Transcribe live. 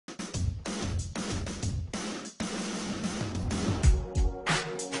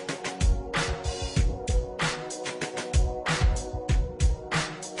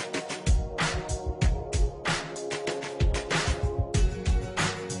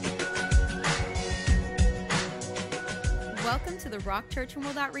Welcome to the Rock Church and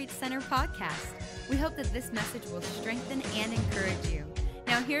World Outreach Center podcast. We hope that this message will strengthen and encourage you.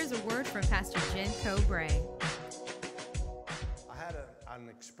 Now here's a word from Pastor Jen Cobrae. I had an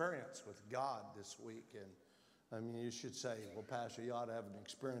experience with God this week, and I mean, you should say, well, Pastor, you ought to have an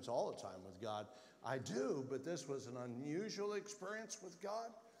experience all the time with God. I do, but this was an unusual experience with God.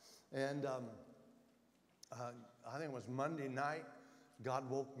 And I think it was Monday night. God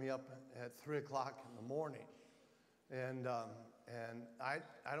woke me up at 3 o'clock in the morning. And I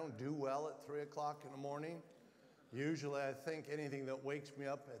don't do well at 3 o'clock in the morning. Usually I think anything that wakes me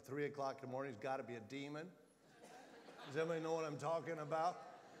up at 3 o'clock in the morning has got to be a demon. Does everybody know what I'm talking about?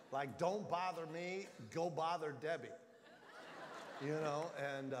 Like, don't bother me, go bother Debbie. You know,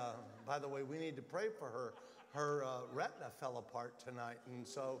 and by the way, we need to pray for her. Her retina fell apart tonight, and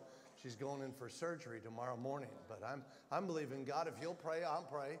so she's going in for surgery tomorrow morning. But I'm believing God. If you'll pray, I'll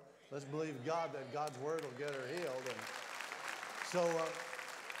pray. Let's believe God that God's word will get her healed. And so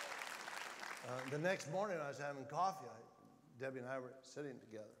the next morning I was having coffee. Debbie and I were sitting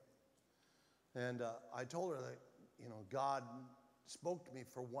together. And I told her that, you know, God spoke to me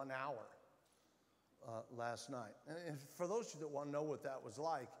for 1 hour last night. And for those of you that want to know what that was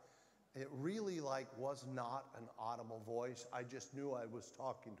like, it really was not an audible voice. I just knew I was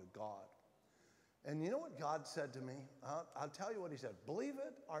talking to God. And you know what God said to me? I'll tell you what he said. Believe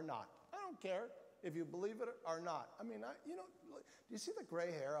it or not. I don't care if you believe it or not. I mean, do you see the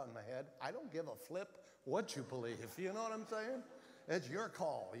gray hair on my head? I don't give a flip what you believe. You know what I'm saying? It's your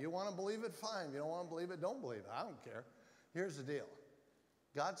call. You want to believe it, fine. You don't want to believe it, don't believe it. I don't care. Here's the deal.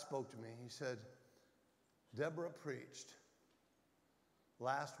 God spoke to me. He said, Deborah preached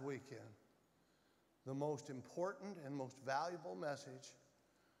last weekend the most important and most valuable message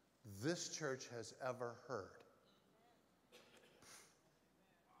this church has ever heard.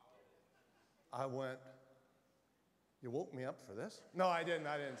 I went, you woke me up for this? No, I didn't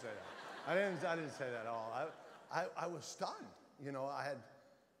say that. I didn't say that at all. I was stunned. You know, I had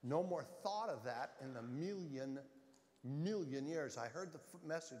no more thought of that in the million years. I heard the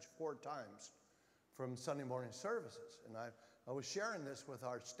message 4 times from Sunday morning services, and I was sharing this with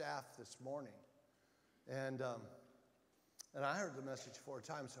our staff this morning, and I heard the message 4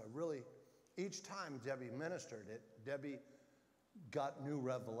 times. So each time Debbie ministered it, Debbie got new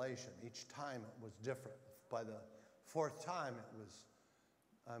revelation. Each time it was different. By the 4th time,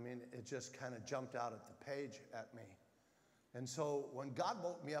 it just kind of jumped out at the page at me. And so when God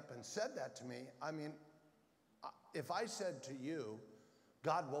woke me up and said that to me, if I said to you,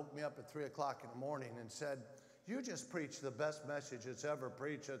 God woke me up at 3 o'clock in the morning and said, you just preached the best message that's ever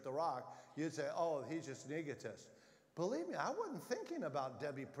preached at The Rock, you'd say, oh, he's just an egotist. Believe me, I wasn't thinking about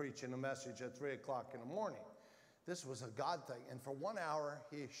Debbie preaching a message at 3 o'clock in the morning. This was a God thing. And for 1 hour,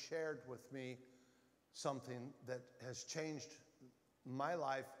 he shared with me something that has changed my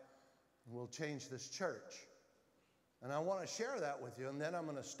life and will change this church. And I want to share that with you, and then I'm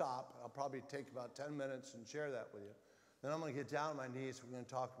going to stop. I'll probably take about 10 minutes and share that with you. Then I'm going to get down on my knees. We're going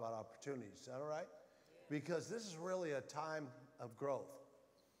to talk about opportunities. Is that all right? Because this is really a time of growth.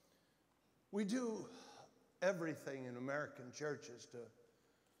 We do everything in American churches to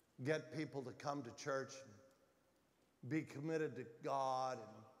get people to come to church and be committed to God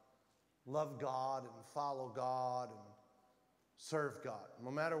and love God and follow God and serve God. No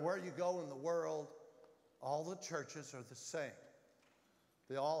matter where you go in the world, all the churches are the same.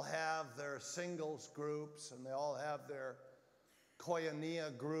 They all have their singles groups, and they all have their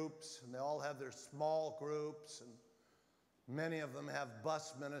koinonia groups, and they all have their small groups, and many of them have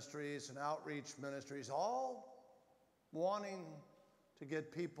bus ministries and outreach ministries, all wanting to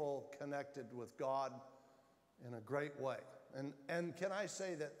get people connected with God in a great way. And can I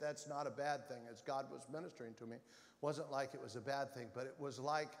say that that's not a bad thing? As God was ministering to me, it wasn't like it was a bad thing, but it was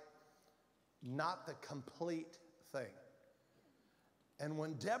like not the complete thing. And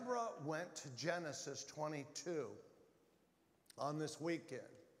when Deborah went to Genesis 22 on this weekend,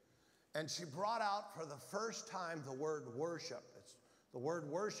 and she brought out for the first time the word worship. It's the word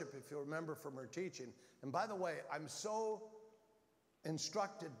worship, if you remember from her teaching. And by the way, I'm so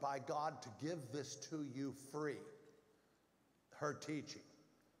instructed by God to give this to you free, her teaching.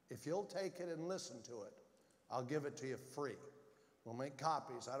 If you'll take it and listen to it, I'll give it to you free. We'll make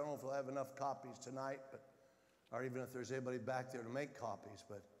copies. I don't know if we'll have enough copies tonight, or even if there's anybody back there to make copies,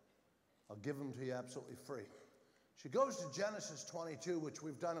 but I'll give them to you absolutely free. She goes to Genesis 22, which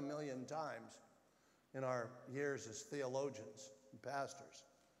we've done 1,000,000 times in our years as theologians and pastors.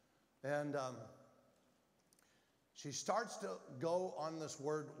 And she starts to go on this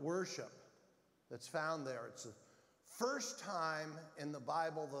word worship that's found there. It's the first time in the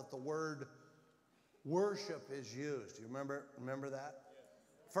Bible that the word worship is used. You remember that?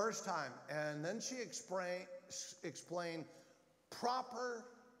 First time. And then she explained proper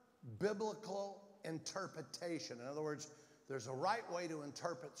biblical interpretation. In other words, there's a right way to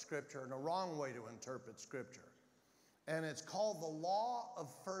interpret Scripture and a wrong way to interpret Scripture. And it's called the law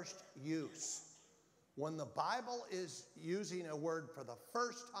of first use. When the Bible is using a word for the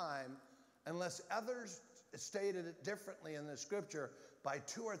first time, unless others stated it differently in the Scripture by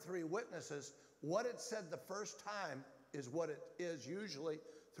 2 or 3 witnesses, what it said the first time is what it is usually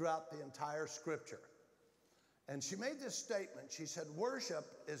throughout the entire Scripture. And she made this statement. She said, worship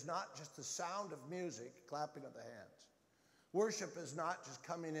is not just the sound of music, clapping of the hands. Worship is not just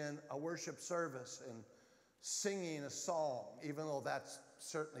coming in a worship service and singing a song, even though that's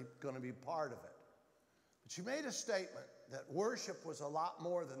certainly going to be part of it. But she made a statement that worship was a lot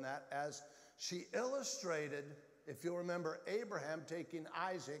more than that, as she illustrated, if you'll remember, Abraham taking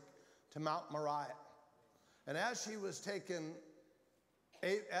Isaac to Mount Moriah. And as he was taking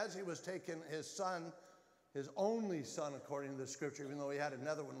his son, his only son, according to the Scripture, even though he had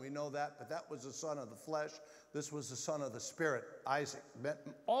another one, we know that, but that was the son of the flesh. This was the son of the Spirit. Isaac meant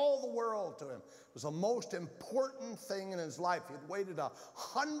all the world to him. It was the most important thing in his life. He had waited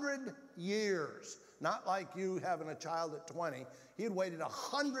 100 years, not like you having a child at 20. He had waited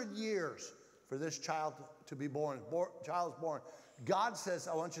 100 years for this child to be born. Child's born. God says,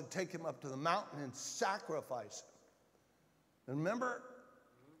 I want you to take him up to the mountain and sacrifice him. And remember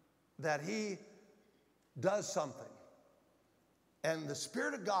that he does something. And the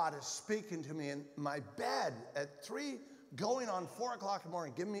Spirit of God is speaking to me in my bed at 3, going on 4 o'clock in the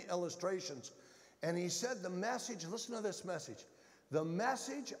morning, giving me illustrations. And he said the message, listen to this message, the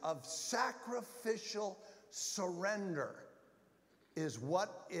message of sacrificial surrender is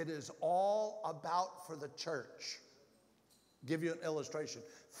what it is all about for the church. Give you an illustration.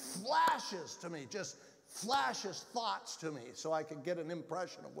 Flashes to me, just flashes thoughts to me so I can get an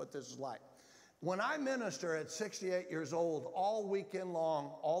impression of what this is like. When I minister at 68 years old, all weekend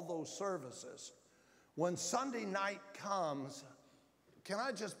long, all those services, when Sunday night comes, can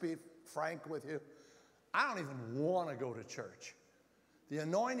I just be frank with you? I don't even want to go to church. The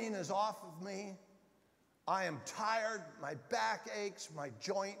anointing is off of me. I am tired. My back aches. My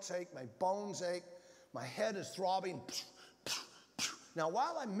joints ache. My bones ache. My head is throbbing. Now,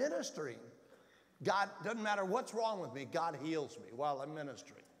 while I'm ministering, God, doesn't matter what's wrong with me, God heals me while I'm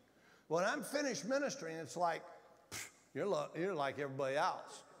ministering. When I'm finished ministering, it's like, you're like everybody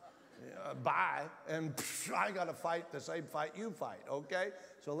else. Bye. And I got to fight the same fight you fight, okay?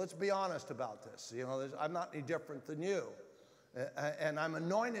 So let's be honest about this. You know, I'm not any different than you. And I'm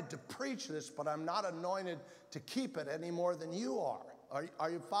anointed to preach this, but I'm not anointed to keep it any more than you are.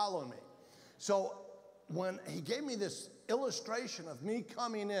 Are you following me? So when he gave me this illustration of me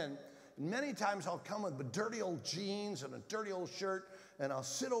coming in, many times I'll come with dirty old jeans and a dirty old shirt, and I'll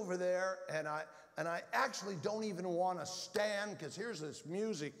sit over there, and I actually don't even want to stand, because here's this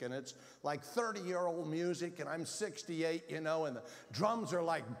music, and it's like 30-year-old music, and I'm 68, you know, and the drums are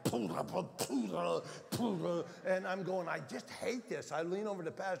like, and I'm going, I just hate this. I lean over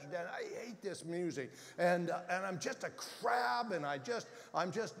to Pastor Dan, I hate this music, and I'm just a crab, and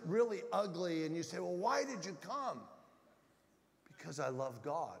I'm just really ugly. And you say, well, why did you come? Because I love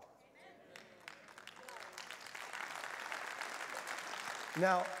God.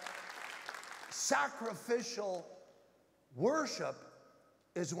 Now, sacrificial worship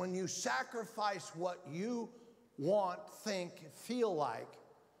is when you sacrifice what you want, think, feel like,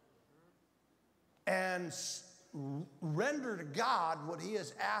 and render to God what he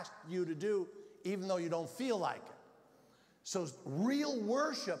has asked you to do, even though you don't feel like it. So real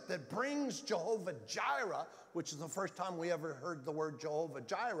worship that brings Jehovah Jireh, which is the first time we ever heard the word Jehovah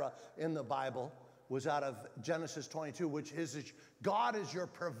Jireh in the Bible, was out of Genesis 22, which is God is your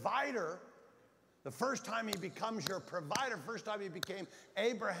provider. The first time he becomes your provider, first time he became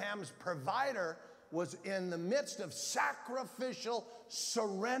Abraham's provider, was in the midst of sacrificial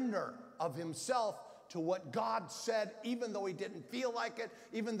surrender of himself to what God said, even though he didn't feel like it,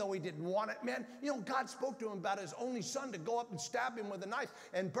 even though he didn't want it. Man, you know, God spoke to him about his only son to go up and stab him with a knife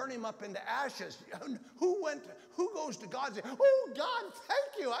and burn him up into ashes. Who goes to God and says, oh, God,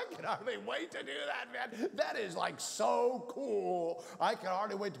 thank you. I can hardly wait to do that, man. That is like so cool. I can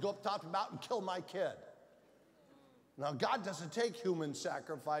hardly wait to go up top of the mountain and kill my kid. Now, God doesn't take human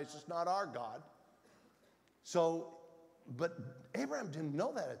sacrifice. It's not our God. So, but Abraham didn't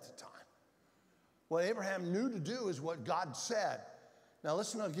know that at the time. What Abraham knew to do is what God said. Now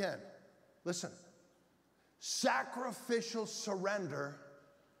listen again. Listen. Sacrificial surrender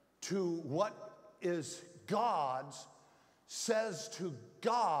to what is God's says to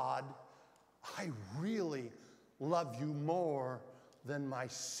God, I really love you more than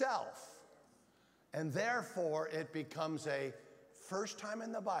myself. And therefore, it becomes a first time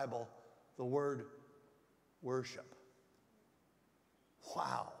in the Bible, the word worship.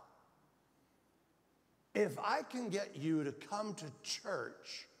 Wow. If I can get you to come to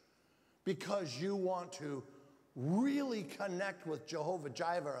church because you want to really connect with Jehovah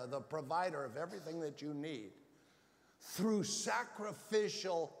Jireh, the provider of everything that you need, through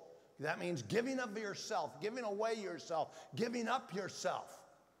sacrificial, that means giving of yourself, giving away yourself, giving up yourself,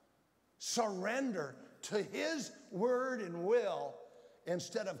 surrender to His word and will,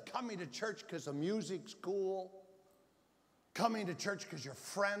 instead of coming to church because the music's cool, coming to church because your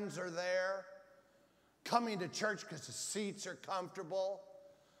friends are there, coming to church because the seats are comfortable,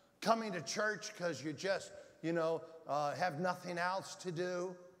 coming to church because you just, have nothing else to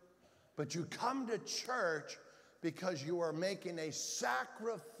do. But you come to church because you are making a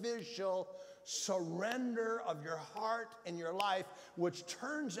sacrificial surrender of your heart and your life, which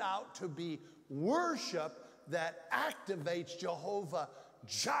turns out to be worship that activates Jehovah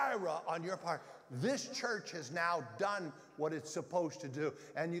Jireh on your part. This church has now done what it's supposed to do,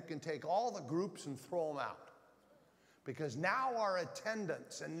 and you can take all the groups and throw them out. Because now our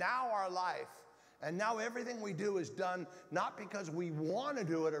attendance and now our life and now everything we do is done not because we want to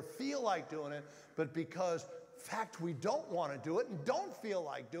do it or feel like doing it, but because, in fact, we don't want to do it and don't feel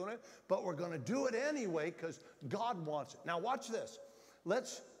like doing it, but we're going to do it anyway because God wants it. Now watch this.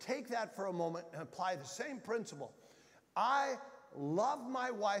 Let's take that for a moment and apply the same principle. I love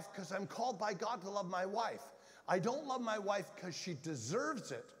my wife because I'm called by God to love my wife. I don't love my wife because she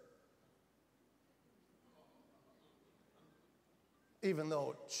deserves it, even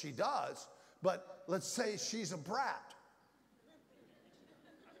though she does. But let's say she's a brat,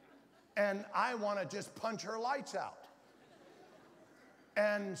 and I want to just punch her lights out.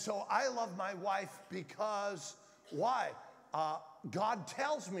 And so I love my wife because, why? God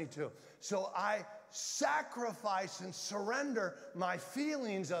tells me to. So I sacrifice and surrender my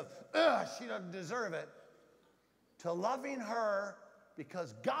feelings of, she doesn't deserve it, to loving her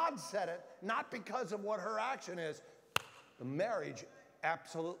because God said it, not because of what her action is. The marriage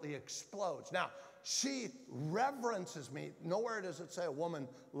absolutely explodes. Now, she reverences me. Nowhere does it say a woman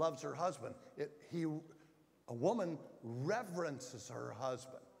loves her husband. A woman reverences her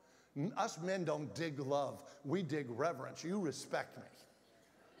husband. Us men don't dig love. We dig reverence. You respect me,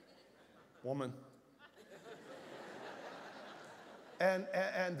 woman.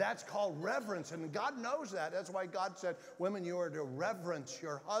 And that's called reverence. And God knows that. That's why God said, women, you are to reverence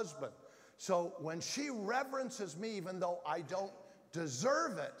your husband. So when she reverences me, even though I don't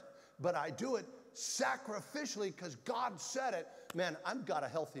deserve it, but I do it sacrificially because God said it, man, I've got a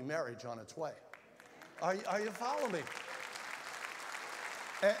healthy marriage on its way. Are you following me?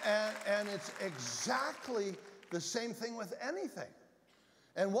 And it's exactly the same thing with anything.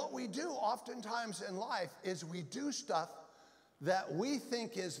 And what we do oftentimes in life is we do stuff that we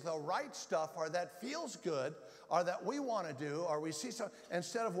think is the right stuff, or that feels good, or that we want to do, or we see something,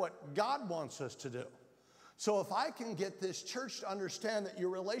 instead of what God wants us to do. So if I can get this church to understand that your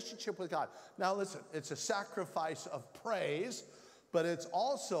relationship with God, now listen, it's a sacrifice of praise, but it's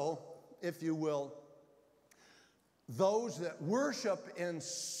also, if you will, those that worship in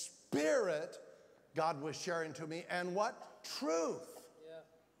spirit, God was sharing to me, and what? Truth.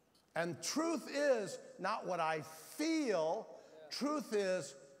 Yeah. And truth is not what I feel, truth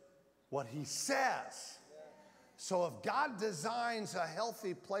is what He says. So if God designs a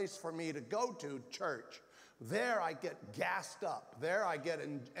healthy place for me to go to, church, there I get gassed up. There I get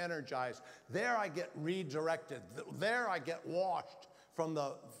energized. There I get redirected. There I get washed from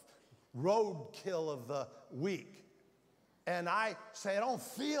the roadkill of the week. And I say, I don't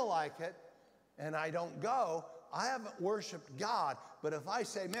feel like it, and I don't go. I haven't worshiped God. But if I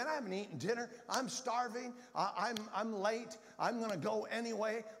say, man, I haven't eaten dinner, I'm starving, I'm late, I'm going to go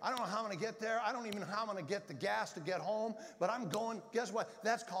anyway, I don't know how I'm going to get there, I don't even know how I'm going to get the gas to get home, but I'm going, guess what?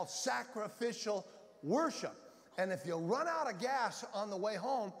 That's called sacrificial worship. And if you run out of gas on the way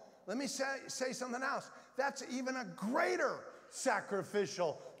home, let me say something else. That's even a greater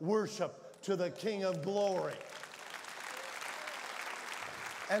sacrificial worship to the King of Glory.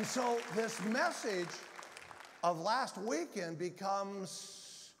 And so this message of last weekend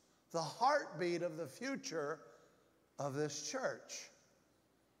becomes the heartbeat of the future of this church.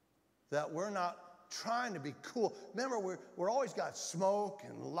 That we're not trying to be cool. Remember, we're always got smoke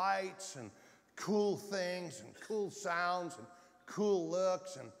and lights and cool things and cool sounds and cool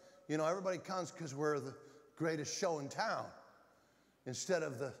looks. And, everybody comes because we're the greatest show in town. Instead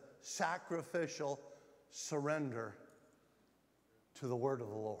of the sacrificial surrender to the word of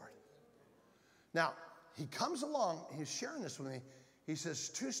the Lord. Now, he comes along, he's sharing this with me. He says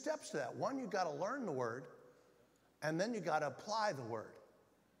 2 steps to that. One, you got to learn the word, and then you got to apply the word.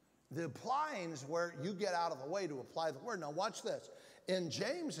 The applying is where you get out of the way to apply the word. Now watch this. In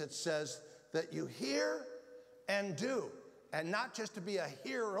James it says that you hear and do, and not just to be a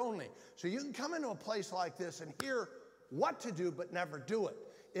hearer only. So you can come into a place like this and hear what to do but never do it.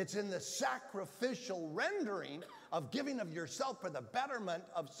 It's in the sacrificial rendering of giving of yourself for the betterment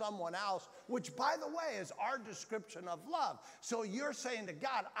of someone else, which, by the way, is our description of love. So you're saying to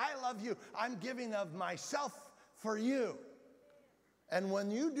God, I love you. I'm giving of myself for you. And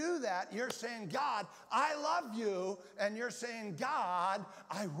when you do that, you're saying, God, I love you. And you're saying, God,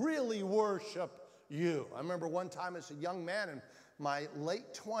 I really worship you. I remember one time as a young man in my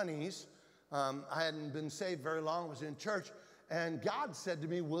late 20s, I hadn't been saved very long, was in church, and God said to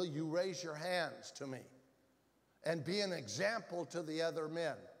me, will you raise your hands to me and be an example to the other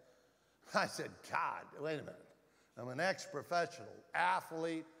men? I said, God, wait a minute. I'm an ex-professional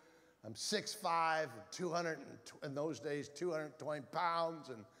athlete. I'm 6'5", 200, in those days, 220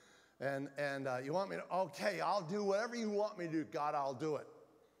 pounds. And you want me to, okay, I'll do whatever you want me to do. God, I'll do it.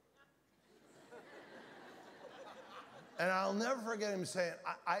 And I'll never forget him saying,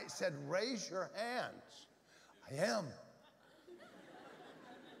 I said, raise your hands. I am.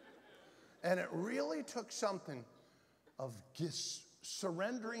 And it really took something of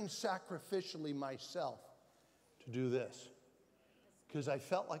surrendering sacrificially myself to do this, because I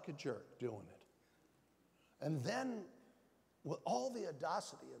felt like a jerk doing it. And then, with all the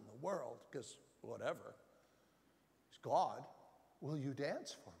audacity in the world, because whatever, it's God, will you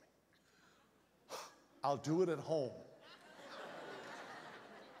dance for me? I'll do it at home.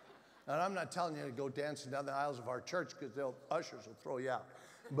 And I'm not telling you to go dancing down the aisles of our church, because ushers will throw you out.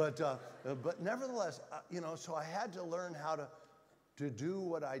 But nevertheless, so I had to learn how to do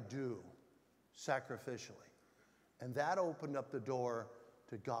what I do sacrificially. And that opened up the door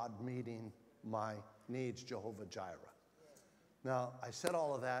to God meeting my needs, Jehovah Jireh. Now, I said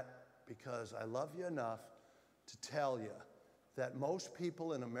all of that because I love you enough to tell you that most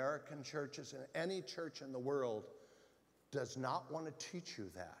people in American churches and any church in the world does not want to teach you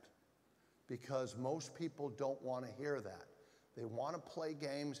that, because most people don't want to hear that. They want to play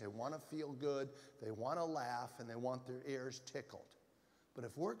games, they want to feel good, they want to laugh, and they want their ears tickled. But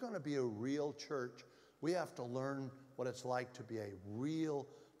if we're going to be a real church, we have to learn what it's like to be a real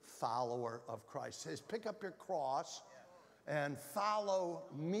follower of Christ. He says, pick up your cross and follow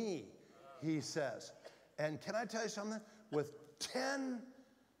me, he says. And can I tell you something? With 10,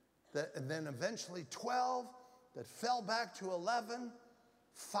 and then eventually 12, that fell back to 11,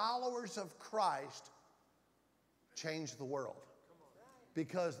 followers of Christ changed the world.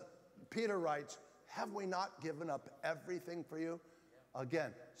 Because Peter writes, have we not given up everything for you?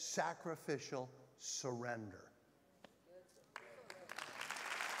 Again, sacrificial surrender.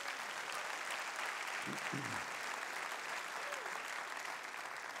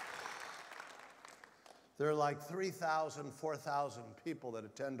 There are like 3,000, 4,000 people that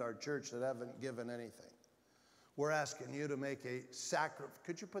attend our church that haven't given anything. We're asking you to make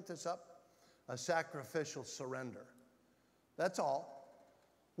could you put this up? A sacrificial surrender. That's all.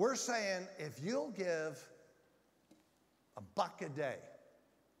 We're saying if you'll give $1 a day,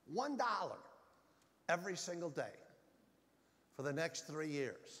 $1 every single day for the next 3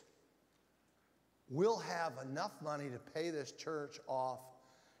 years, we'll have enough money to pay this church off,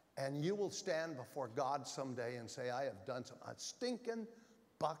 and you will stand before God someday and say, I have done a stinking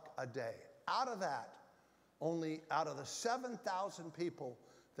 $1 a day. Out of that, only out of the 7,000 people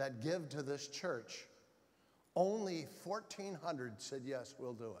that give to this church, only 1,400 said, yes,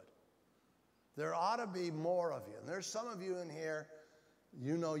 we'll do it. There ought to be more of you. And there's some of you in here,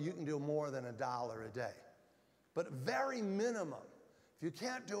 you know you can do more than $1 a day. But very minimum, if you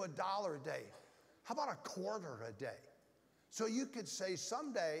can't do $1 a day, how about $0.25 a day? So you could say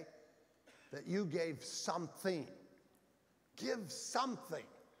someday that you gave something. Give something.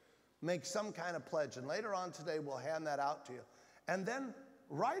 Make some kind of pledge. And later on today, we'll hand that out to you. And then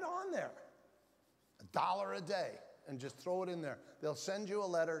write on there, $1 a day, and just throw it in there. They'll send you a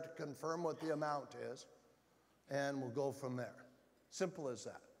letter to confirm what the amount is, and we'll go from there. Simple as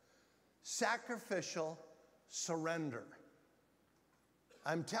that. Sacrificial surrender.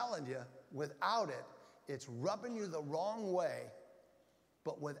 I'm telling you, without it, it's rubbing you the wrong way,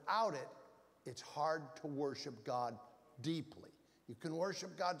 but without it, it's hard to worship God deeply. You can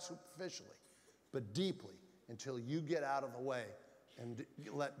worship God superficially, but deeply until you get out of the way and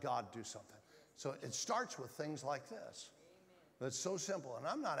let God do something. So it starts with things like this. It's so simple, and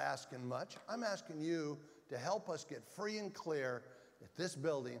I'm not asking much. I'm asking you to help us get free and clear at this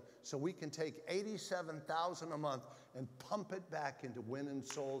building so we can take $87,000 a month and pump it back into winning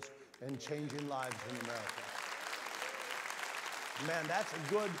souls and changing lives in America. Man, that's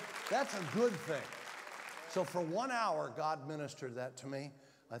a good thing. So for 1 hour, God ministered that to me.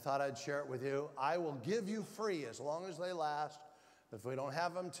 I thought I'd share it with you. I will give you free as long as they last. If we don't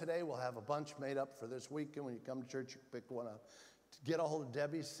have them today, we'll have a bunch made up for this weekend. When you come to church, you pick one up. Get a hold of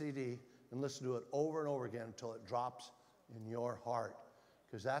Debbie's CD and listen to it over and over again until it drops in your heart.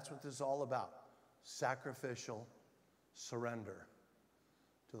 Because that's what this is all about. Sacrificial surrender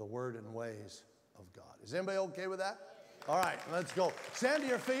to the word and ways of God. Is anybody okay with that? All right, let's go. Stand to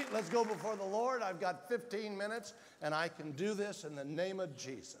your feet. Let's go before the Lord. I've got 15 minutes, and I can do this in the name of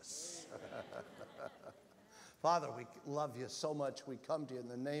Jesus. Father, we love you so much. We come to you in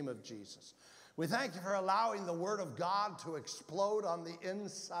the name of Jesus. We thank you for allowing the word of God to explode on the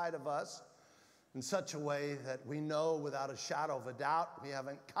inside of us in such a way that we know without a shadow of a doubt we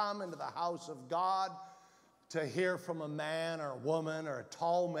haven't come into the house of God to hear from a man or a woman or a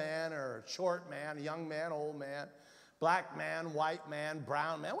tall man or a short man, a young man, old man, black man, white man,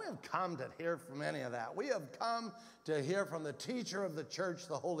 brown man. We haven't come to hear from any of that. We have come to hear from the teacher of the church,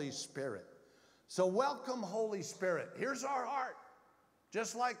 the Holy Spirit. So welcome, Holy Spirit. Here's our heart.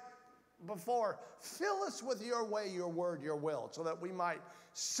 Just like before, fill us with your way, your word, your will, so that we might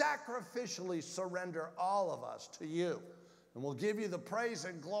sacrificially surrender all of us to you. And we'll give you the praise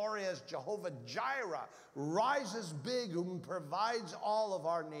and glory as Jehovah Jireh rises big and provides all of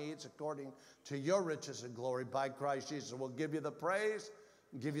our needs according to your riches and glory by Christ Jesus. We'll give you the praise,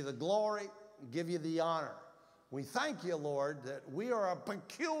 give you the glory, give you the honor. We thank you, Lord, that we are a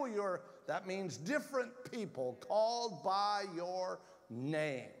peculiar, that means different people called by your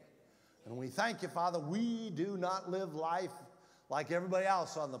name. And we thank you, Father, we do not live life like everybody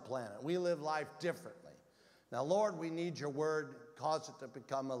else on the planet. We live life differently. Now, Lord, we need your word. Cause it to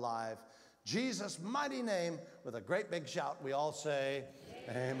become alive. Jesus' mighty name, with a great big shout, we all say,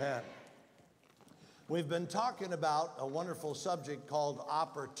 amen. We've been talking about a wonderful subject called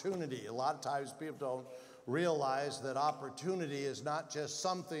opportunity. A lot of times people don't realize that opportunity is not just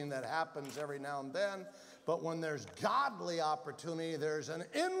something that happens every now and then, but when there's godly opportunity, there's an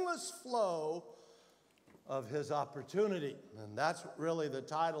endless flow of his opportunity. And that's really the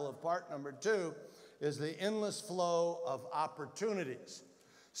title of part number 2, is the endless flow of opportunities.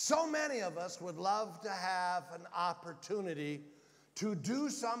 So many of us would love to have an opportunity to do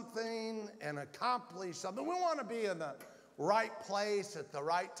something and accomplish something. We want to be in the right place at the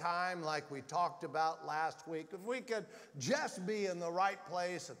right time, like we talked about last week. If we could just be in the right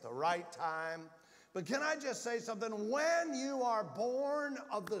place at the right time. But can I just say something? When you are born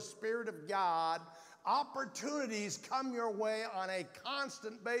of the Spirit of God, opportunities come your way on a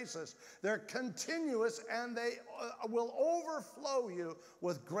constant basis. They're continuous, and they will overflow you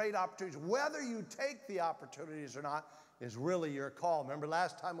with great opportunities. Whether you take the opportunities or not is really your call. Remember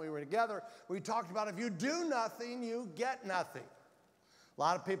last time we were together, we talked about if you do nothing, you get nothing. A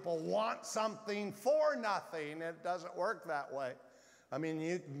lot of people want something for nothing. It doesn't work that way. I mean,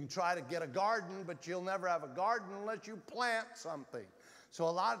 you can try to get a garden, but you'll never have a garden unless you plant something. So a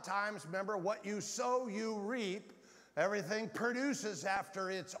lot of times, remember, what you sow, you reap. Everything produces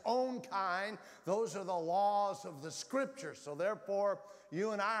after its own kind. Those are the laws of the Scripture. So therefore,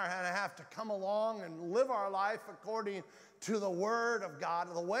 you and I are going to have to come along and live our life according to the Word of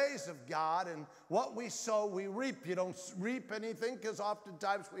God, the ways of God, and what we sow, we reap. You don't reap anything because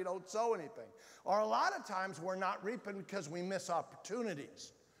oftentimes we don't sow anything. Or a lot of times we're not reaping because we miss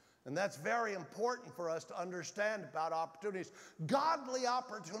opportunities. And that's very important for us to understand about opportunities. Godly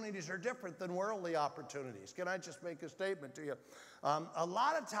opportunities are different than worldly opportunities. Can I just make a statement to you? A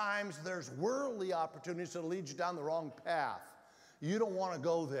lot of times there's worldly opportunities that lead you down the wrong path. You don't want to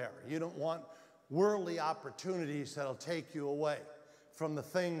go there. You don't want worldly opportunities that'll take you away from the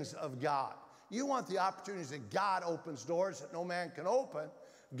things of God. You want the opportunities that God opens doors that no man can open.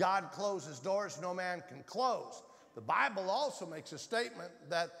 God closes doors no man can close. The Bible also makes a statement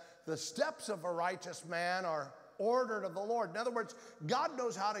that the steps of a righteous man are ordered of the Lord. In other words, God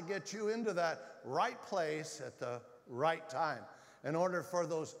knows how to get you into that right place at the right time in order for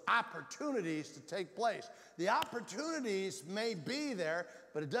those opportunities to take place. The opportunities may be there,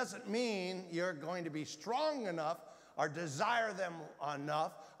 but it doesn't mean you're going to be strong enough or desire them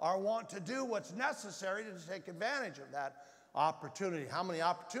enough or want to do what's necessary to take advantage of that opportunity. How many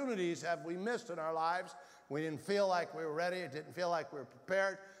opportunities have we missed in our lives? We didn't feel like we were ready. It didn't feel like we were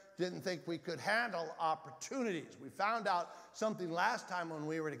prepared. Didn't think we could handle opportunities. We found out something last time when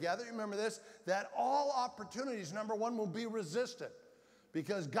we were together. You remember this? That all opportunities, number one, will be resisted.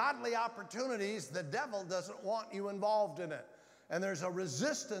 Because godly opportunities, the devil doesn't want you involved in it. And there's a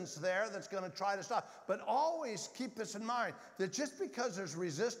resistance there that's going to try to stop. But always keep this in mind, that just because there's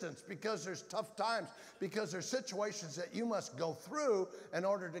resistance, because there's tough times, because there's situations that you must go through in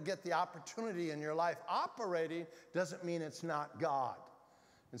order to get the opportunity in your life operating, doesn't mean it's not God.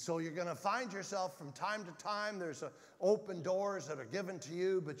 And so you're going to find yourself from time to time, there's open doors that are given to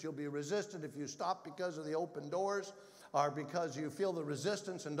you, but you'll be resisted if you stop because of the open doors, or because you feel the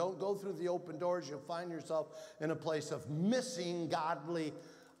resistance and don't go through the open doors. You'll find yourself in a place of missing godly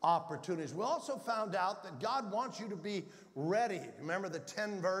opportunities. We also found out that God wants you to be ready. Remember the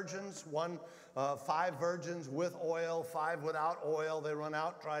 10 virgins? 5 virgins with oil, 5 without oil. They run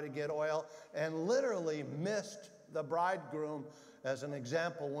out, try to get oil, and literally missed the bridegroom as an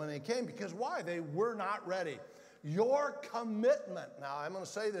example when he came. Because why? They were not ready. Your commitment, now I'm going to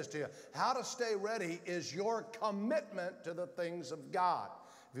say this to you, how to stay ready is your commitment to the things of God.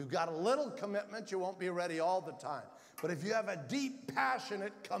 If you've got a little commitment, you won't be ready all the time. But if you have a deep,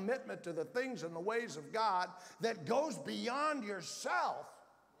 passionate commitment to the things and the ways of God that goes beyond yourself,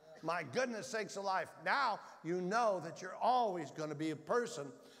 my goodness sakes alive, now you know that you're always going to be a person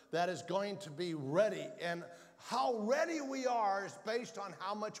that is going to be ready. And how ready we are is based on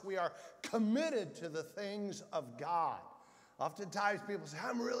how much we are committed to the things of God. Oftentimes people say,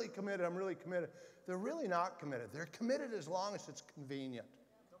 I'm really committed, I'm really committed. They're really not committed. They're committed as long as it's convenient.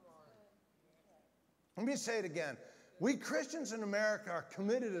 Let me say it again. We Christians in America are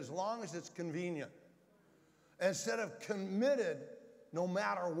committed as long as it's convenient, instead of committed no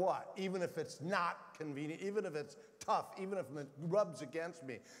matter what, even if it's not convenient, even if it's tough, even if it rubs against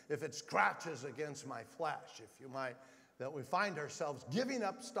me, if it scratches against my flesh, if you might, that we find ourselves giving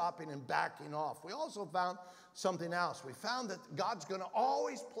up, stopping, and backing off. We also found something else. We found that God's going to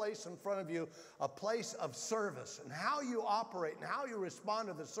always place in front of you a place of service, and how you operate and how you respond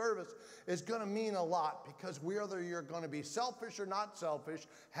to the service is going to mean a lot, because whether you're going to be selfish or not selfish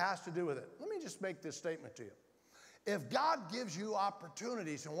has to do with it. Let me just make this statement to you. If God gives you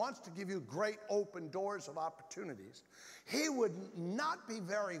opportunities and wants to give you great open doors of opportunities, he would not be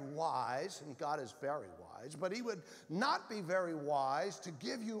very wise, and God is very wise, but he would not be very wise to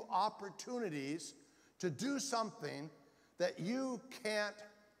give you opportunities to do something that you can't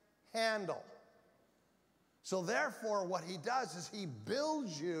handle. So therefore, what he does is he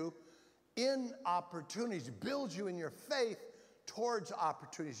builds you in opportunities, builds you in your faith towards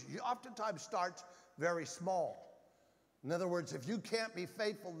opportunities. He oftentimes starts very small. In other words, if you can't be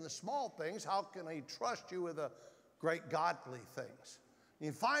faithful in the small things, how can he trust you with the great godly things?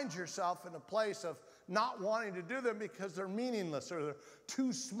 You find yourself in a place of not wanting to do them because they're meaningless or they're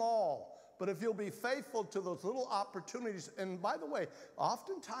too small. But if you'll be faithful to those little opportunities, and by the way,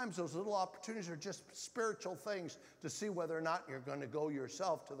 oftentimes those little opportunities are just spiritual things to see whether or not you're going to go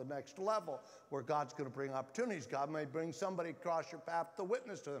yourself to the next level where God's going to bring opportunities. God may bring somebody across your path to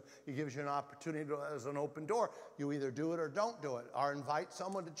witness to them. He gives you an opportunity as an open door. You either do it or don't do it. Or invite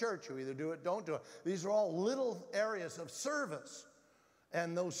someone to church. You either do it, don't do it. These are all little areas of service.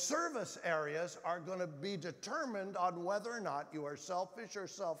 And those service areas are going to be determined on whether or not you are selfish or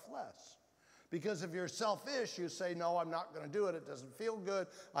selfless. Because if you're selfish, you say, no, I'm not going to do it. It doesn't feel good.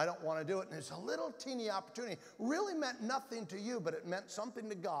 I don't want to do it. And it's a little teeny opportunity. Really meant nothing to you, but it meant something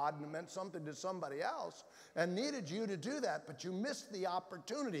to God, and it meant something to somebody else, and needed you to do that, but you missed the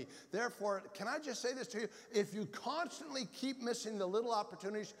opportunity. Therefore, can I just say this to you? If you constantly keep missing the little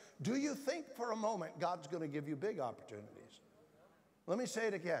opportunities, do you think for a moment God's going to give you big opportunities? Let me say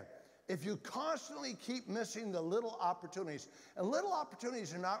it again. If you constantly keep missing the little opportunities, and little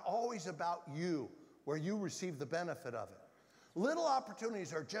opportunities are not always about you, where you receive the benefit of it. Little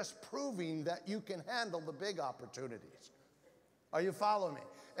opportunities are just proving that you can handle the big opportunities. Are you following me?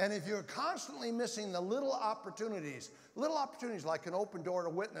 And if you're constantly missing the little opportunities like an open door to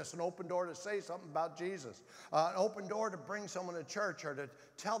witness, an open door to say something about Jesus, an open door to bring someone to church or to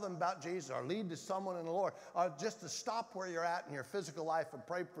tell them about Jesus or lead to someone in the Lord, or just to stop where you're at in your physical life and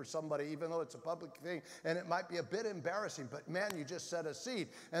pray for somebody, even though it's a public thing, and it might be a bit embarrassing, but man, you just set a seed.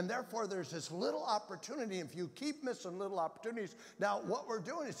 And therefore, there's this little opportunity. If you keep missing little opportunities, now what we're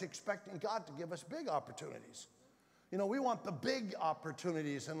doing is expecting God to give us big opportunities. You know, we want the big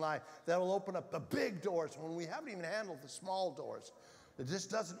opportunities in life that will open up the big doors when we haven't even handled the small doors. It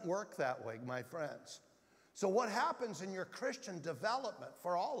just doesn't work that way, my friends. So what happens in your Christian development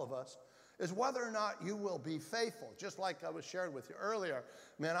for all of us is whether or not you will be faithful. Just like I was sharing with you earlier,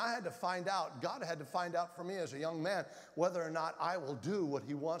 man, I had to find out, God had to find out for me as a young man, whether or not I will do what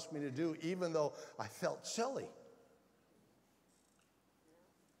he wants me to do, even though I felt silly.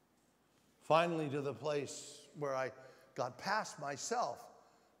 Finally, to the place where I got past myself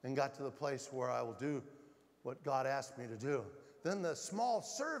and got to the place where I will do what God asked me to do. then the small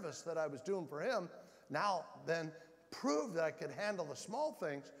service that I was doing for him now then proved that I could handle the small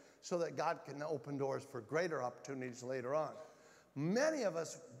things so that God can open doors for greater opportunities later on. Many of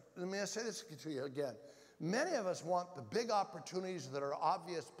us, let me say this to you again, many of us want the big opportunities that are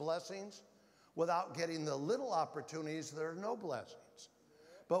obvious blessings without getting the little opportunities that are no blessings.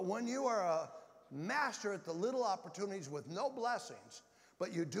 But when you are a master at the little opportunities with no blessings,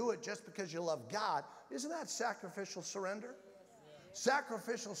 but you do it just because you love God, isn't that sacrificial surrender?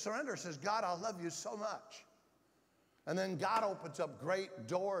 Sacrificial surrender says, God, I love you so much. And then God opens up great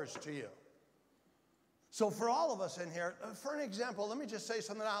doors to you. So for all of us in here, for an example, let me just say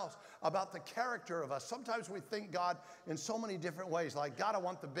something else about the character of us. Sometimes we think God in so many different ways, like, God, I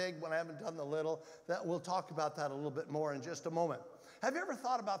want the big when I haven't done the little. We'll talk about that a little bit more in just a moment. Have you ever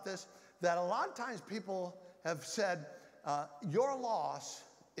thought about this? That a lot of times people have said, your loss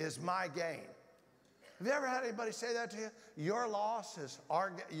is my gain. Have you ever had anybody say that to you? Your loss is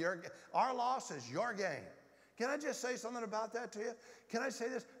our loss is your gain. Can I just say something about that to you? Can I say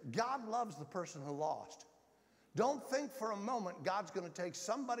this? God loves the person who lost. Don't think for a moment God's going to take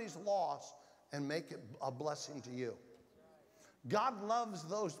somebody's loss and make it a blessing to you. God loves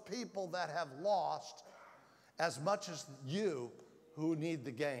those people that have lost as much as you who need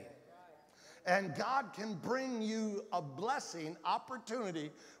the gain. And God can bring you a blessing,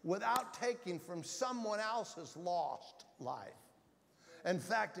 opportunity, without taking from someone else's lost life. In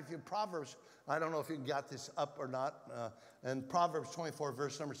fact, if you Proverbs, I don't know if you got this up or not, in Proverbs 24,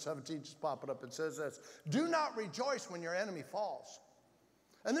 verse number 17, just pop it up. It says this, do not rejoice when your enemy falls.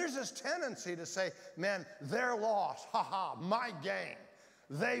 And there's this tendency to say, man, they're lost. Ha ha, my gain.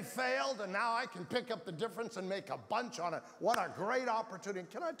 They failed, and now I can pick up the difference and make a bunch on it. What a great opportunity.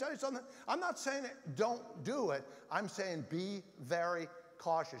 Can I tell you something? I'm not saying don't do it. I'm saying be very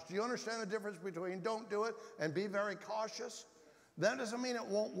cautious. Do you understand the difference between don't do it and be very cautious? That doesn't mean it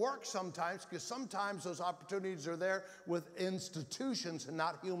won't work sometimes, because sometimes those opportunities are there with institutions and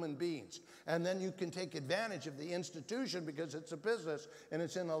not human beings. And then you can take advantage of the institution because it's a business and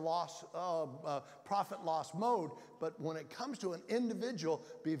it's in a profit loss mode. But when it comes to an individual,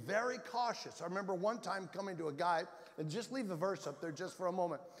 be very cautious. I remember one time coming to a guy, and just leave the verse up there just for a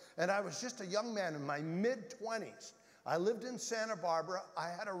moment. And I was just a young man in my mid-20s. I lived in Santa Barbara. I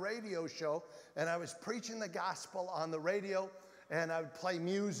had a radio show, and I was preaching the gospel on the radio. And I would play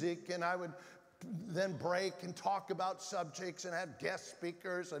music, and I would then break and talk about subjects and have guest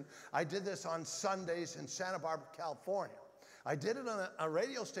speakers. And I did this on Sundays in Santa Barbara, California. I did it on a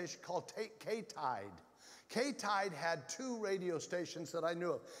radio station called K-Tide. K-Tide had two radio stations that I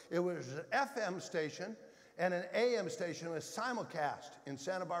knew of. It was an FM station and an AM station. It was simulcast in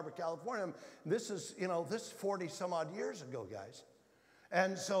Santa Barbara, California. This is, this is 40 some odd years ago, guys.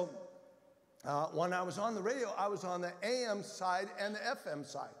 And so when I was on the radio, I was on the AM side and the FM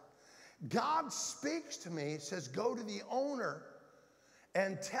side. God speaks to me, says, go to the owner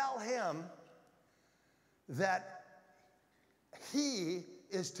and tell him that he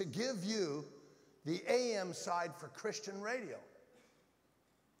is to give you the AM side for Christian radio.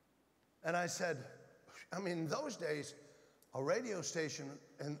 And I said, in those days, a radio station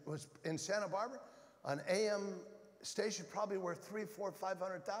was in Santa Barbara, an AM station probably worth $300,000, $400,000,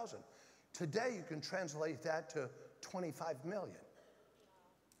 $500,000. Today, you can translate that to 25 million.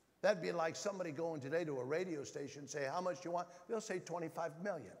 That'd be like somebody going today to a radio station and say, how much do you want? They'll say 25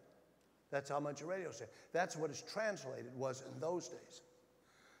 million. That's how much a radio station. That's what it's translated was in those days.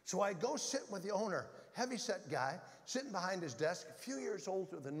 So I go sit with the owner, heavy-set guy, sitting behind his desk, a few years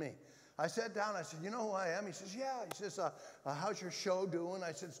older than me. I sat down, I said, you know who I am? He says, yeah. He says, how's your show doing?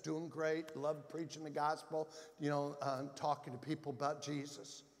 I said, it's doing great. Love preaching the gospel, talking to people about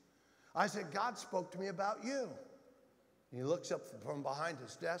Jesus. I said, God spoke to me about you. And he looks up from behind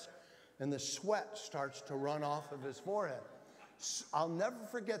his desk, and the sweat starts to run off of his forehead. I'll never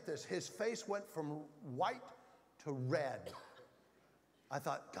forget this. His face went from white to red. I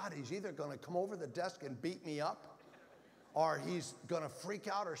thought, God, he's either going to come over the desk and beat me up, or he's going to freak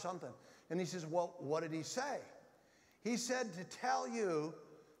out or something. And he says, well, what did he say? He said to tell you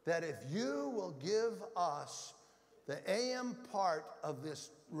that if you will give us the AM part of this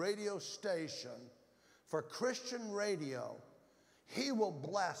radio station for Christian radio, he will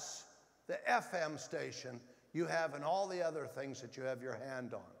bless the FM station you have and all the other things that you have your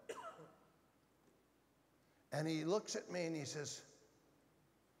hand on. And he looks at me and he says,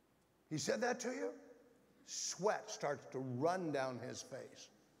 he said that to you? Sweat starts to run down his face.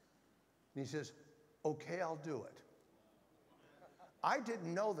 And he says, okay, I'll do it. I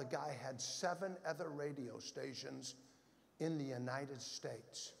didn't know the guy had 7 other radio stations in the United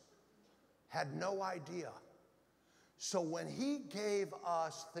States. Had no idea. So when he gave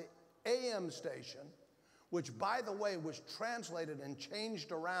us the AM station, which, by the way, was translated and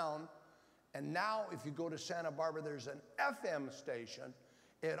changed around, and now if you go to Santa Barbara, there's an FM station.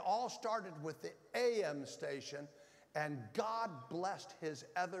 It all started with the AM station, and God blessed his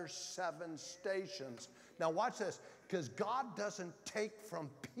other 7 stations. Now watch this, because God doesn't take from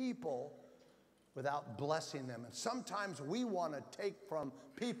people without blessing them. And sometimes we want to take from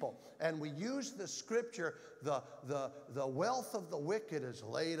people. And we use the scripture, the wealth of the wicked is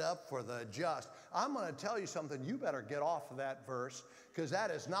laid up for the just. I'm going to tell you something. You better get off of that verse, because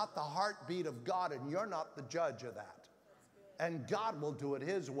that is not the heartbeat of God, and you're not the judge of that. And God will do it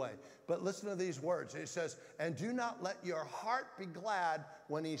his way. But listen to these words. He says, and do not let your heart be glad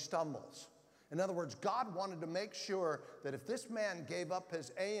when he stumbles. In other words, God wanted to make sure that if this man gave up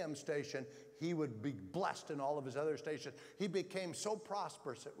his AM station, he would be blessed in all of his other stations. He became so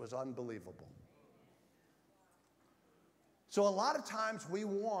prosperous, it was unbelievable. So a lot of times we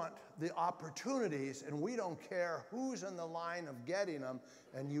want the opportunities, and we don't care who's in the line of getting them,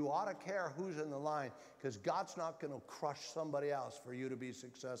 and you ought to care who's in the line, because God's not going to crush somebody else for you to be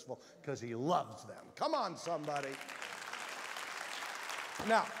successful, because he loves them. Come on, somebody.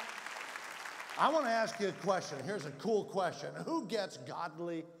 Now, I want to ask you a question. Here's a cool question. Who gets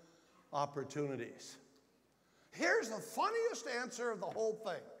godly opportunities? Here's the funniest answer of the whole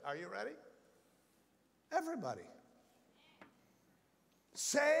thing. Are you ready? Everybody.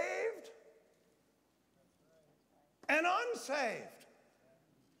 Saved and unsaved.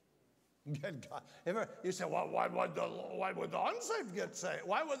 Get God. You say, well, why would the unsaved get saved?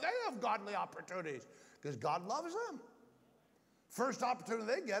 Why would they have godly opportunities? Because God loves them. First opportunity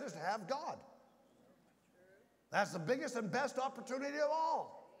they get is to have God. That's the biggest and best opportunity of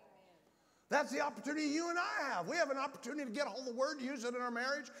all. That's the opportunity you and I have. We have an opportunity to get a hold of the Word, use it in our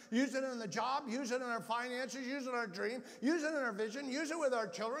marriage, use it in the job, use it in our finances, use it in our dream, use it in our vision, use it with our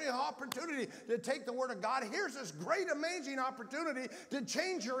children. You have an opportunity to take the Word of God. Here's this great, amazing opportunity to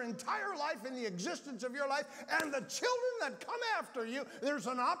change your entire life and the existence of your life and the children that come after you. There's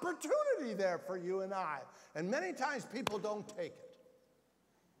an opportunity there for you and I. And many times people don't take it,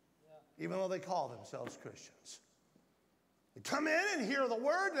 even though they call themselves Christians. They come in and hear the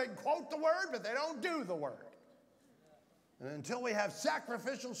word, they quote the word, but they don't do the word. And until we have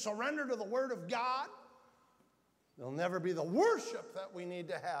sacrificial surrender to the word of God, there'll never be the worship that we need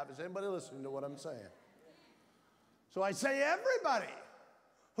to have. Is anybody listening to what I'm saying? So I say everybody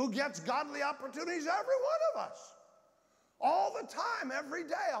who gets godly opportunities, every one of us. All the time, every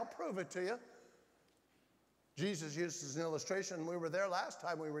day. I'll prove it to you. Jesus used as an illustration. We were there last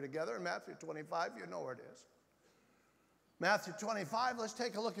time we were together in Matthew 25. You know where it is. Matthew 25, let's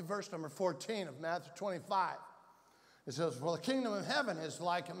take a look at verse number 14 of Matthew 25. It says, for the kingdom of heaven is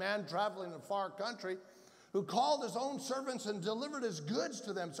like a man traveling in a far country who called his own servants and delivered his goods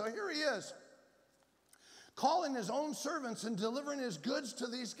to them. So here he is, calling his own servants and delivering his goods to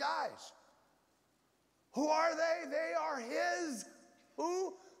these guys. Who are they? They are his,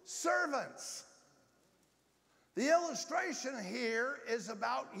 who? Servants. The illustration here is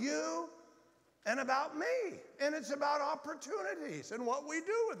about you and about me, and it's about opportunities and what we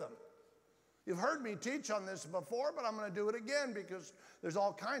do with them. You've heard me teach on this before, but I'm going to do it again because there's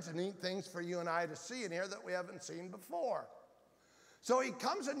all kinds of neat things for you and I to see in here that we haven't seen before. So he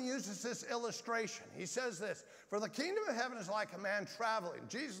comes and uses this illustration. He says this, for the kingdom of heaven is like a man traveling.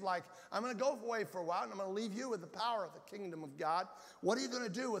 Jesus is like, I'm going to go away for a while, and I'm going to leave you with the power of the kingdom of God. What are you going to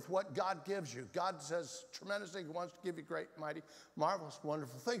do with what God gives you? God says tremendously, he wants to give you great, mighty, marvelous,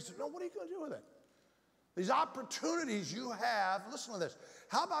 wonderful things. No, what are you going to do with it? These opportunities you have, listen to this.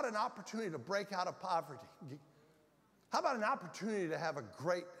 How about an opportunity to break out of poverty? How about an opportunity to have a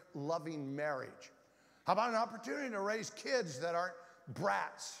great, loving marriage? How about an opportunity to raise kids that aren't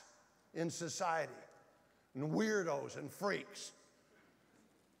brats in society and weirdos and freaks?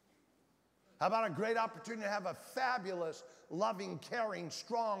 How about a great opportunity to have a fabulous, loving, caring,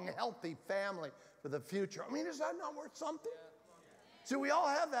 strong, healthy family for the future? I mean, is that not worth something? See, we all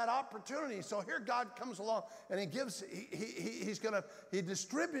have that opportunity. So here God comes along and he gives, he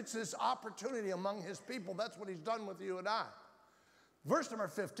distributes this opportunity among his people. That's what he's done with you and I. Verse number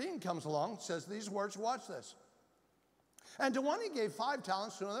 15 comes along, says these words, watch this. And to one he gave 5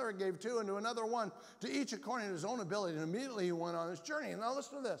 talents, to another he gave 2, and to another 1, to each according to his own ability. And immediately he went on his journey. And now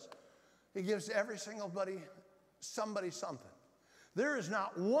listen to this. He gives to every single somebody something. There is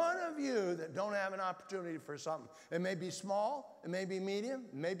not one of you that don't have an opportunity for something. It may be small, it may be medium,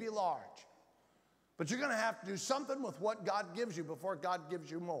 it may be large. But you're going to have to do something with what God gives you before God gives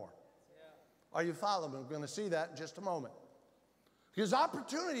you more. Yeah. Are you following me? We're going to see that in just a moment. Because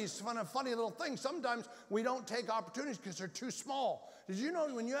opportunities, a funny little thing, sometimes we don't take opportunities because they're too small. Did you know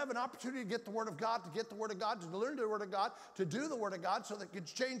when you have an opportunity to get the Word of God, to learn the Word of God, to do the Word of God so that it could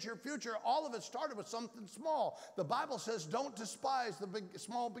change your future, all of it started with something small. The Bible says don't despise the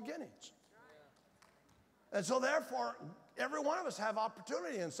small beginnings. And so therefore, every one of us have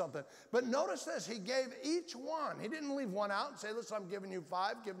opportunity in something. But notice this, he gave each one. He didn't leave one out and say, listen, I'm giving you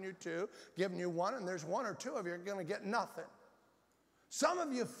 5, giving you 2, giving you 1, and there's 1 or 2 of you are going to get nothing. Some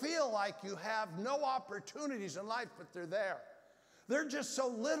of you feel like you have no opportunities in life, but they're there. They're just so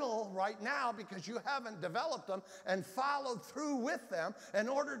little right now because you haven't developed them and followed through with them in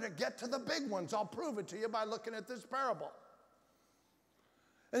order to get to the big ones. I'll prove it to you by looking at this parable.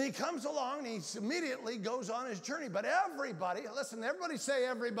 And he comes along and he immediately goes on his journey. But everybody, listen, everybody say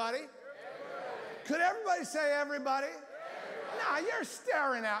everybody. Everybody. Could everybody say everybody? Everybody. Nah, you're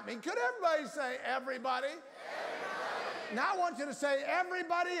staring at me. Could everybody say everybody? Everybody. Now I want you to say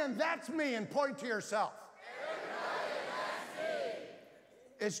everybody and that's me and point to yourself. Everybody, that's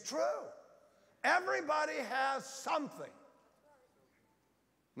me. It's true. Everybody has something.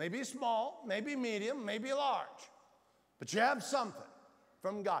 Maybe small, maybe medium, maybe large. But you have something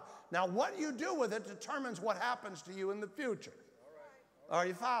from God. Now what you do with it determines what happens to you in the future. Are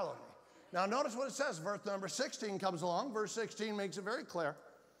you following me? Now notice what it says. Verse number 16 comes along. Verse 16 makes it very clear.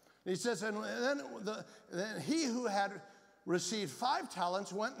 He says, and then he who had received 5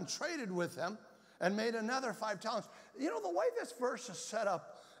 talents went and traded with them and made another 5 talents. You know, the way this verse is set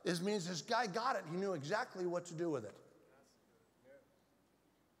up means this guy got it. He knew exactly what to do with it.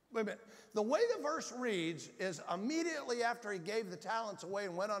 Wait a minute. The way the verse reads is immediately after he gave the talents away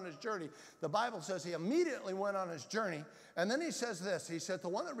and went on his journey, the Bible says he immediately went on his journey. And then he says this. He said the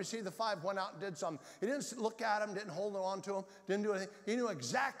one that received the 5 went out and did something. He didn't look at him, didn't hold on to him, didn't do anything. He knew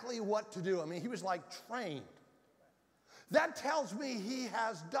exactly what to do. I mean, he was like trained. That tells me he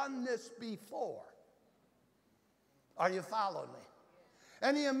has done this before. Are you following me?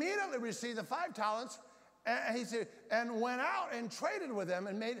 And he immediately received the 5 talents. And he said, and went out and traded with them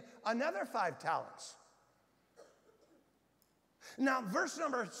and made another 5 talents. Now, verse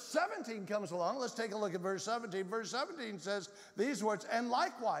number 17 comes along. Let's take a look at verse 17. Verse 17 says these words, and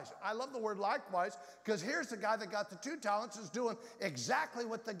likewise. I love the word likewise because here's the guy that got the 2 talents is doing exactly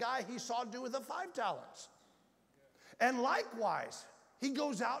what the guy he saw do with the 5 talents. And likewise, he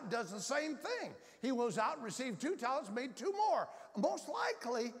goes out and does the same thing. He goes out and received 2 talents, made 2 more. Most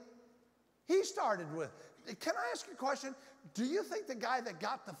likely, he started with. Can I ask you a question? Do you think the guy that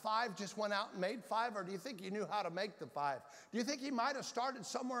got the 5 just went out and made 5, or do you think he knew how to make the 5? Do you think he might have started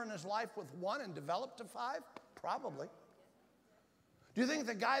somewhere in his life with 1 and developed to 5? Probably. Do you think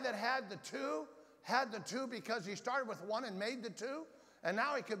the guy that had the 2 because he started with 1 and made the 2, and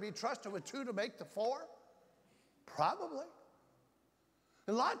now he could be trusted with 2 to make the 4? Probably.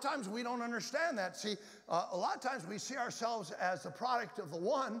 A lot of times we don't understand that. See, a lot of times we see ourselves as the product of the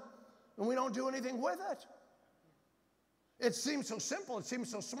 1, and we don't do anything with it. It seems so simple. It seems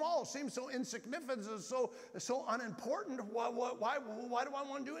so small. It seems so insignificant. It's so unimportant. Why do I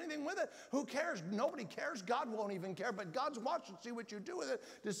want to do anything with it? Who cares? Nobody cares. God won't even care. But God's watching to see what you do with it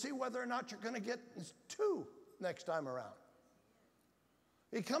to see whether or not you're going to get 2 next time around.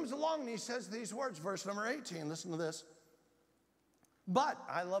 He comes along and he says these words, verse number 18. Listen to this. But,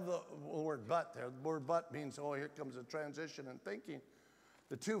 I love the word but there. The word but means, oh, here comes a transition in thinking.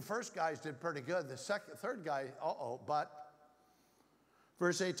 The 2 first guys did pretty good. The third guy, but.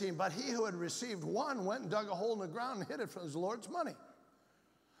 Verse 18, but he who had received 1 went and dug a hole in the ground and hid it from his Lord's money.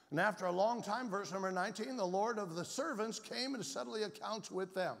 And after a long time, verse number 19, the Lord of the servants came and settled the accounts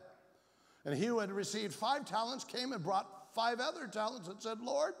with them. And he who had received 5 talents came and brought 5 other talents and said,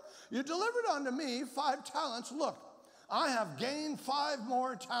 Lord, you delivered unto me 5 talents. Look, I have gained 5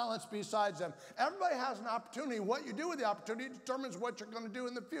 more talents besides them. Everybody has an opportunity. What you do with the opportunity determines what you're going to do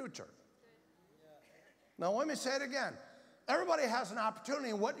in the future. Now, let me say it again. Everybody has an opportunity,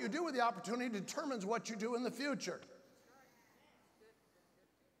 and what you do with the opportunity determines what you do in the future.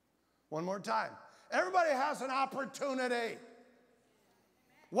 One more time. Everybody has an opportunity.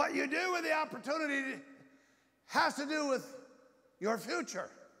 What you do with the opportunity has to do with your future.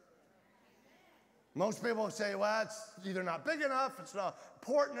 Most people say, well, it's either not big enough, it's not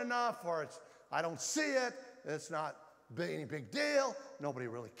important enough, or I don't see it, it's not any big deal, nobody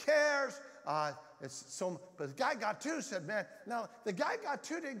really cares. But the guy got 2, said, man, now the guy got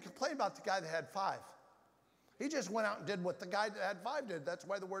 2 didn't complain about the guy that had 5. He just went out and did what the guy that had 5 did. That's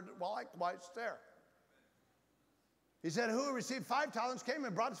why the word likewise is there. He said, who received 5 talents came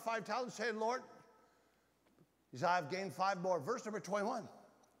and brought his 5 talents, saying, Lord, he said, I've gained 5 more. Verse number 21.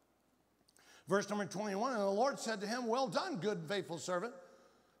 Verse number 21, and the Lord said to him, well done, good and faithful servant.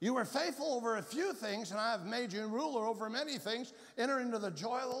 You were faithful over a few things, and I have made you ruler over many things. Enter into the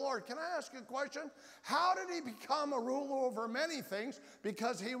joy of the Lord. Can I ask you a question? How did he become a ruler over many things?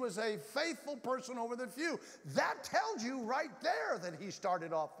 Because he was a faithful person over the few. That tells you right there that he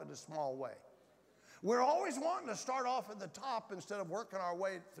started off in a small way. We're always wanting to start off at the top instead of working our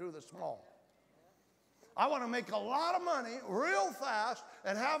way through the small. I want to make a lot of money real fast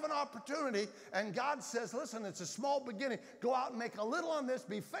and have an opportunity. And God says, listen, it's a small beginning. Go out and make a little on this,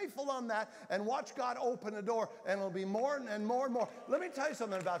 be faithful on that, and watch God open the door, and it'll be more and more and more. Let me tell you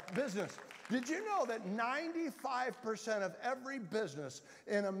something about business. Did you know that 95% of every business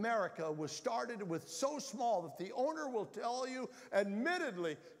in America was started with so small that the owner will tell you,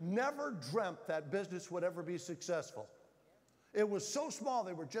 admittedly, never dreamt that business would ever be successful? It was so small,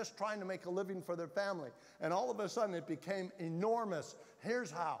 they were just trying to make a living for their family. And all of a sudden, it became enormous.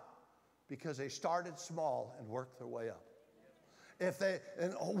 Here's how. Because they started small and worked their way up.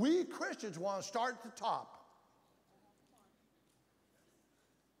 And we Christians want to start at the top.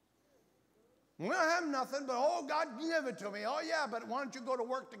 We don't have nothing, but oh, God give it to me. Oh, yeah, but why don't you go to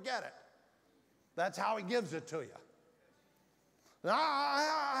work to get it? That's how he gives it to you. Now,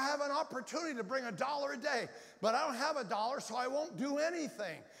 I have an opportunity to bring $1 a day, but I don't have $1, so I won't do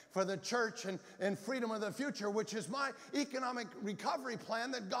anything for the church and freedom of the future, which is my economic recovery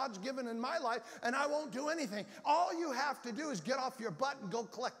plan that God's given in my life, and I won't do anything. All you have to do is get off your butt and go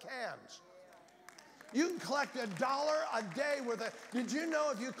collect cans. You can collect $1 a day worth of. Did you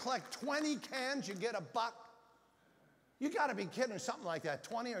know if you collect 20 cans, you get $1? You got to be kidding, something like that.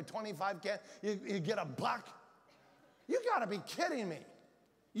 20 or 25 cans, you get $1. You got to be kidding me.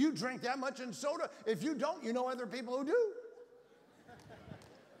 You drink that much in soda. If you don't, you know other people who do.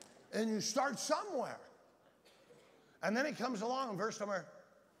 And you start somewhere. And then he comes along in verse number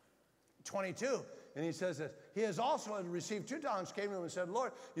 22, and he says this. He has also received 2 talents, came to him and said,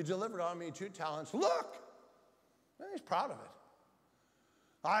 Lord, you delivered on me 2 talents. Look! And he's proud of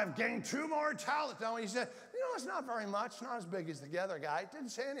it. I've gained 2 more talents. Now he said, you know, it's not very much, not as big as the other guy. Didn't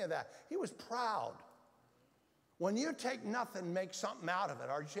say any of that. He was proud. When you take nothing, make something out of it,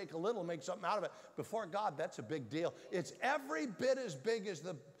 or you take a little, make something out of it, before God, that's a big deal. It's every bit as big as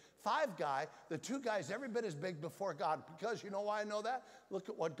the 5 guy, the 2 guys, every bit as big before God. Because you know why I know that? Look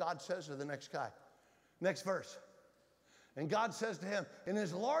at what God says to the next guy. Next verse. And God says to him, and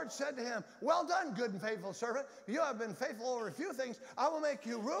his Lord said to him, well done, good and faithful servant. You have been faithful over a few things. I will make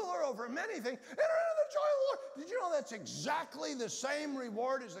you ruler over many things. Enter into the joy of the Lord. Did you know that's exactly the same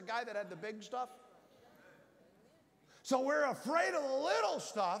reward as the guy that had the big stuff? So we're afraid of the little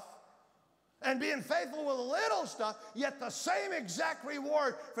stuff and being faithful with the little stuff, yet the same exact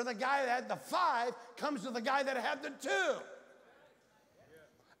reward for the guy that had the 5 comes to the guy that had the 2.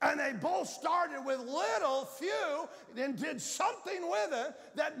 And they both started with little, few, and did something with it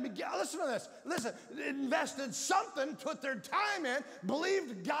that, listen to this, listen, invested something, put their time in,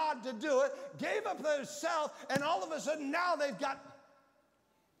 believed God to do it, gave up themselves, and all of a sudden now they've got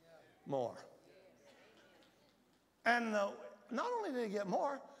more. And not only did he get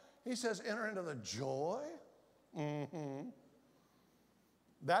more, he says, enter into the joy.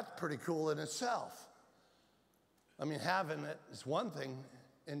 That's pretty cool in itself. I mean, having it is one thing,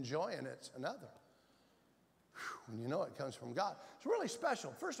 enjoying it's another. When you know it comes from God. It's really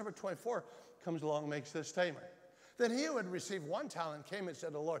special. Verse number 24 comes along and makes this statement. Then he who had received 1 talent came and said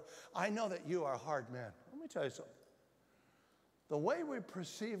to the Lord, I know that you are a hard man. Let me tell you something. The way we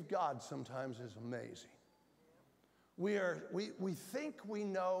perceive God sometimes is amazing. We think we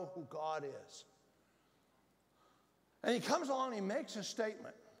know who God is. And he comes along and he makes a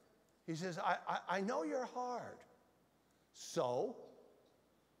statement. He says, I know you're hard. So,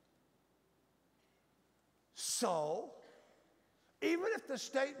 even if the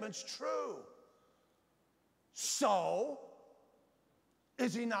statement's true, so,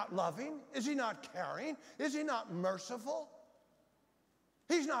 is he not loving? Is he not caring? Is he not merciful?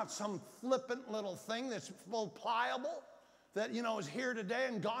 He's not some flippant little thing that's full pliable that, you know, is here today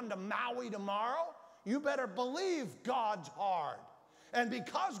and gone to Maui tomorrow. You better believe God's hard. And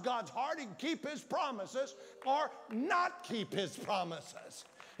because God's hard, he can keep his promises or not keep his promises.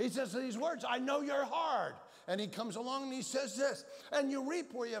 He says these words, I know you're hard. And he comes along and he says this, and you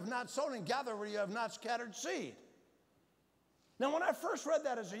reap where you have not sown and gather where you have not scattered seed. Now, when I first read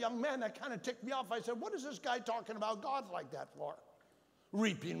that as a young man, that kind of ticked me off. I said, what is this guy talking about God like that for?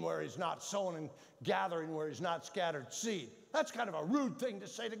 Reaping where he's not sown and gathering where he's not scattered seed. That's kind of a rude thing to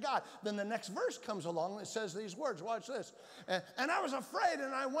say to God. Then the next verse comes along and it says these words. Watch this. And I was afraid,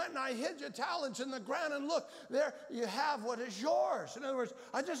 and I went and I hid your talents in the ground, and look, there you have what is yours. In other words,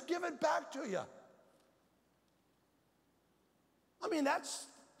 I just give it back to you. I mean,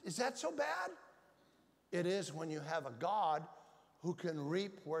 is that so bad? It is when you have a God who can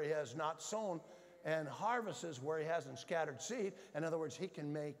reap where he has not sown and harvests where he hasn't scattered seed. In other words, he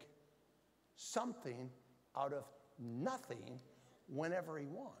can make something out of nothing whenever he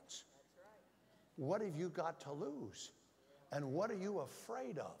wants. That's right. What have you got to lose? And what are you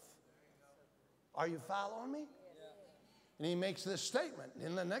afraid of? Are you following me? Yeah. And he makes this statement.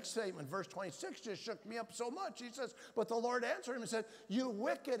 In the next statement, verse 26 just shook me up so much. He says, but the Lord answered him and said, you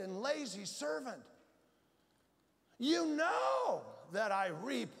wicked and lazy servant. You know that I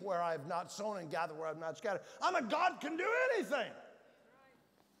reap where I have not sown and gather where I have not scattered. I'm a God can do anything.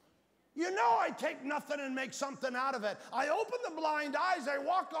 You know I take nothing and make something out of it. I open the blind eyes. I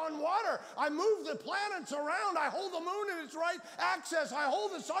walk on water. I move the planets around. I hold the moon in its right axis. I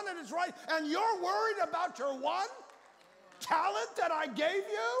hold the sun in its right. And you're worried about your one talent that I gave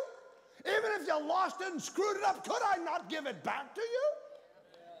you? Even if you lost it and screwed it up, could I not give it back to you?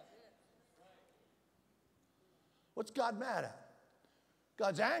 What's God mad at?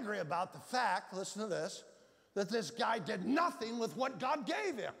 God's angry about the fact, listen to this, that this guy did nothing with what God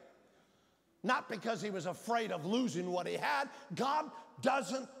gave him. Not because he was afraid of losing what he had. God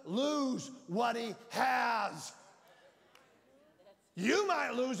doesn't lose what he has. You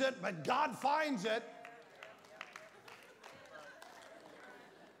might lose it, but God finds it.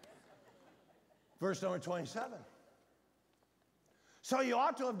 Verse number 27. So you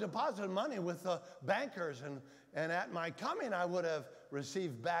ought to have deposited money with the bankers, and at my coming I would have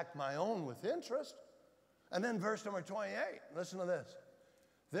received back my own with interest. And then verse number 28, listen to this.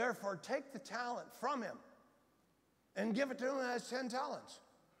 Therefore, take the talent from him and give it to him who has 10 talents.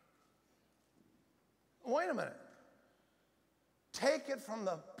 Wait a minute. Take it from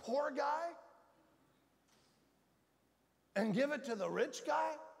the poor guy and give it to the rich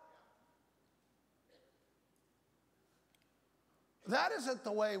guy? That isn't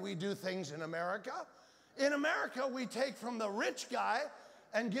the way we do things in America. In America, we take from the rich guy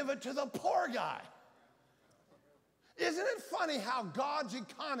and give it to the poor guy. Isn't it funny how God's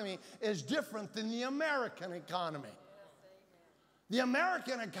economy is different than the American economy? The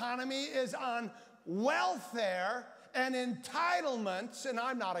American economy is on welfare and entitlements, and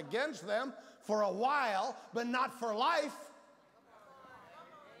I'm not against them, for a while, but not for life.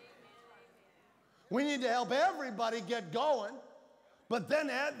 We need to help everybody get going. But then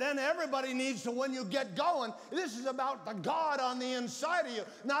everybody needs to, when you get going, this is about the God on the inside of you,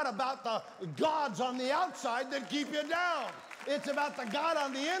 not about the gods on the outside that keep you down. It's about the God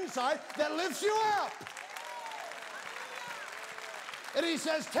on the inside that lifts you up. And he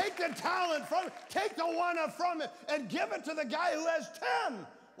says, take the talent from it, take the one from it, and give it to the guy who has 10.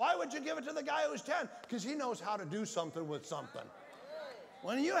 Why would you give it to the guy who has 10? Because he knows how to do something with something.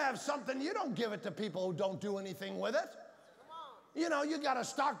 When you have something, you don't give it to people who don't do anything with it. You know, you got a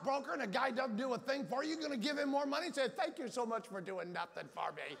stockbroker and a guy doesn't do a thing for you. You're going to give him more money and say, thank you so much for doing nothing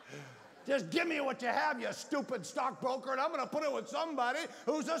for me. Just give me what you have, you stupid stockbroker, and I'm going to put it with somebody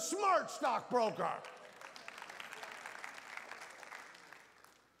who's a smart stockbroker.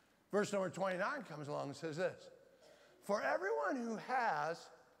 Verse number 29 comes along and says this. For everyone who has,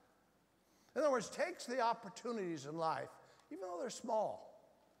 in other words, takes the opportunities in life, even though they're small,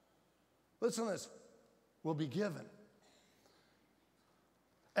 listen to this, will be given.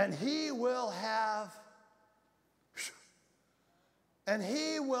 And he will have,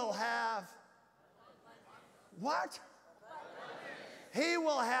 what? He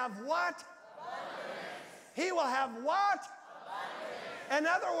will have what? He will have what? In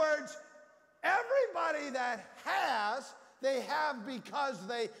other words, everybody that has, they have because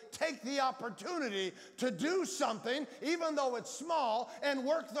they take the opportunity to do something, even though it's small, and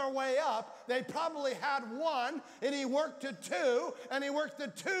work their way up. They probably had 1, and he worked to 2, and he worked the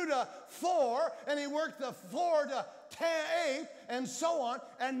 2 to 4, and he worked the 4 to 8, and so on.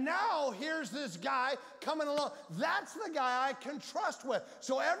 And now here's this guy coming along. That's the guy I can trust with.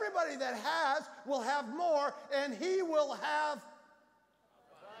 So everybody that has will have more, and he will have.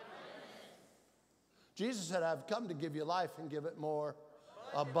 Jesus said, I've come to give you life and give it more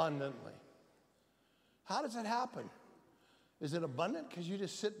abundantly. How does it happen? Is it abundant because you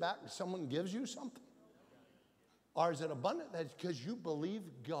just sit back and someone gives you something? Or is it abundant because you believe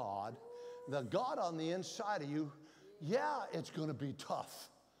God, the God on the inside of you? Yeah, it's going to be tough.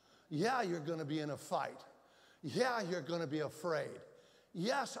 Yeah, you're going to be in a fight. Yeah, you're going to be afraid.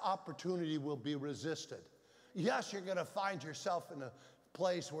 Yes, opportunity will be resisted. Yes, you're going to find yourself in a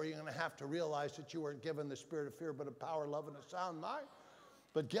place where you're going to have to realize that you weren't given the spirit of fear, but of power, love, and a sound mind.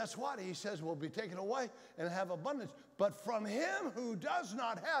 But guess what? He says will be taken away and have abundance. But from him who does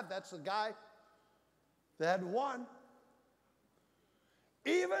not have, that's the guy that had one,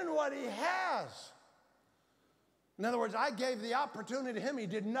 even what he has. In other words, I gave the opportunity to him. He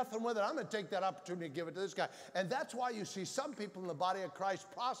did nothing with it. I'm going to take that opportunity and give it to this guy. And that's why you see some people in the body of Christ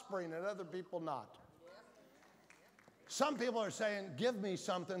prospering and other people not. Some people are saying, give me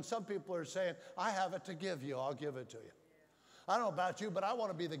something. Some people are saying, I have it to give you. I'll give it to you. I don't know about you, but I want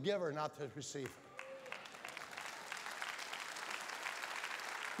to be the giver, not the receiver.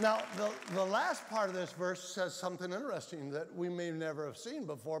 Now, the last part of this verse says something interesting that we may never have seen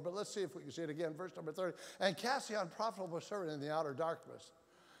before, but let's see if we can see it again. Verse number 30. And cast the unprofitable servant in the outer darkness.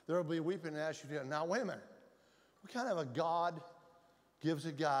 There will be weeping and gnashing of teeth. Now, wait a minute. What kind of a God gives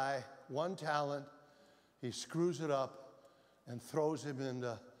a guy one talent, he screws it up, and throws him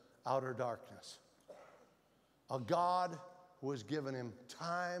into outer darkness? A God who has given him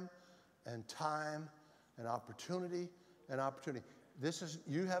time and opportunity and opportunity. This is,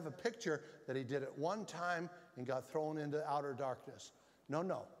 you have a picture that he did it one time and got thrown into outer darkness.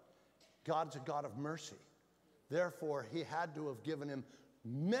 No. God's a God of mercy. Therefore, he had to have given him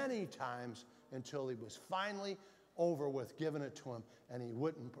many times until he was finally over with giving it to him, and he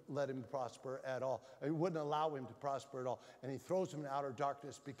wouldn't let him prosper at all. He wouldn't allow him to prosper at all. And he throws him in outer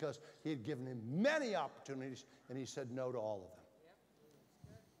darkness because he had given him many opportunities, and he said no to all of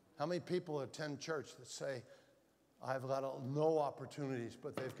them. How many people attend church that say, I've got no opportunities,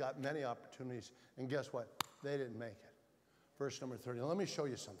 but they've got many opportunities, and guess what? They didn't make it. Verse number 30. Now, let me show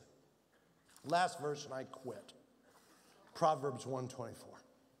you something. Last verse, and I quit. Proverbs 1:24.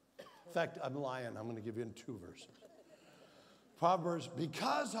 In fact, I'm lying. I'm going to give you in 2 verses. Proverbs,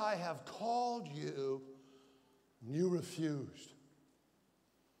 because I have called you, you refused.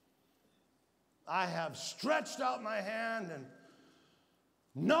 I have stretched out my hand, and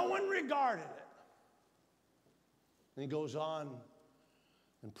no one regarded it. And he goes on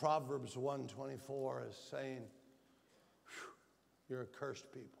in Proverbs 1:24 as saying, you're a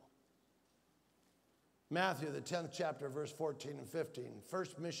cursed people. Matthew, the 10th chapter, verse 14 and 15.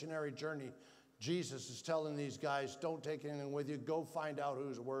 First missionary journey, Jesus is telling these guys, don't take anything with you. Go find out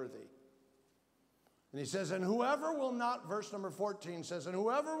who's worthy. And he says, and whoever will not, verse number 14 says, and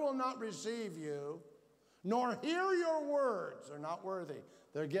whoever will not receive you, nor hear your words, are not worthy.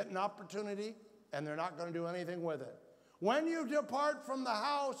 They're getting opportunity, and they're not going to do anything with it. When you depart from the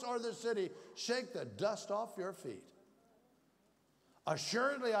house or the city, shake the dust off your feet.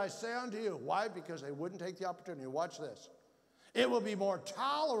 Assuredly, I say unto you. Why? Because they wouldn't take the opportunity. Watch this. It will be more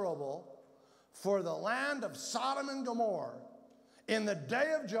tolerable for the land of Sodom and Gomorrah in the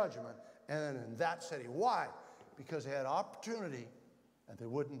day of judgment and in that city. Why? Because they had opportunity and they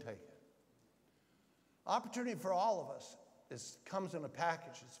wouldn't take it. Opportunity for all of us comes in a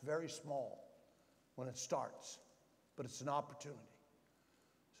package. It's very small when it starts, but it's an opportunity.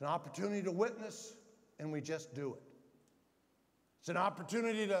 It's an opportunity to witness, and we just do it. It's an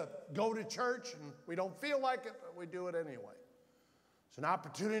opportunity to go to church, and we don't feel like it, but we do it anyway. It's an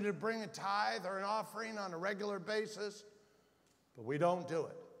opportunity to bring a tithe or an offering on a regular basis, but we don't do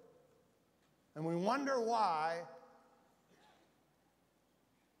it. And we wonder why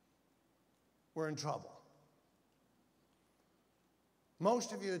we're in trouble.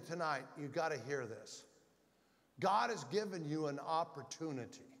 Most of you tonight, you've got to hear this. God has given you an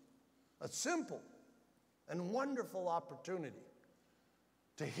opportunity, a simple and wonderful opportunity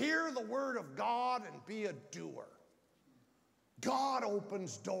to hear the word of God and be a doer. God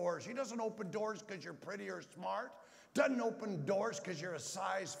opens doors. He doesn't open doors because you're pretty or smart. Doesn't open doors because you're a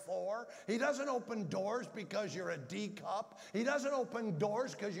size 4. He doesn't open doors because you're a D cup. He doesn't open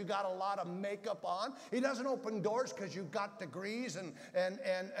doors because you got a lot of makeup on. He doesn't open doors because you got degrees and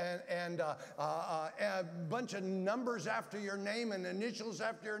a bunch of numbers after your name and initials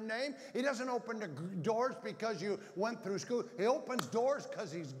after your name. He doesn't open doors because you went through school. He opens doors because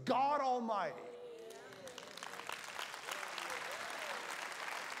he's God Almighty.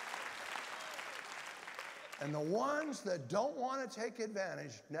 And the ones that don't want to take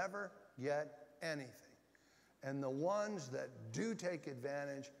advantage never get anything. And the ones that do take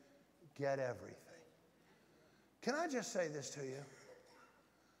advantage get everything. Can I just say this to you?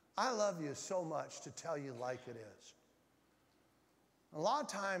 I love you so much to tell you like it is. A lot of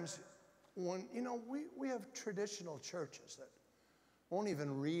times, when we have traditional churches that won't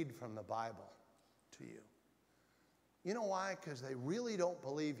even read from the Bible to you. You know why? Because they really don't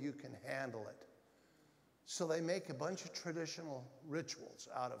believe you can handle it. So they make a bunch of traditional rituals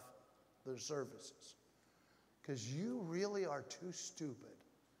out of their services. because you really are too stupid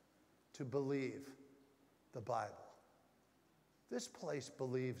to believe the Bible. This place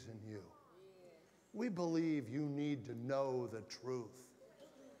believes in you. We believe you need to know the truth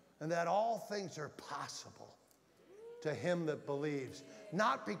and that all things are possible to him that believes,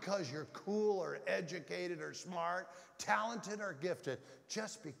 not because you're cool or educated or smart, talented or gifted,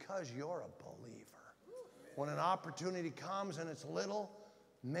 just because you're a believer. When an opportunity comes and it's little,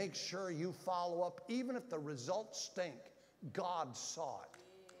 make sure you follow up. Even if the results stink, God saw it.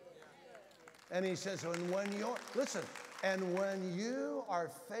 And he says, and when you are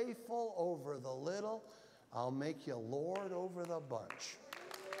faithful over the little, I'll make you Lord over the bunch.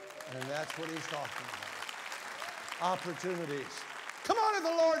 And that's what he's talking about. Opportunities. Come on, if the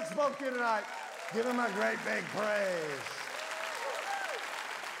Lord spoke to you tonight, give him a great big praise.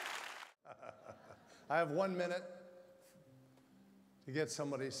 I have 1 minute to get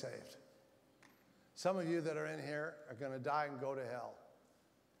somebody saved. Some of you that are in here are going to die and go to hell.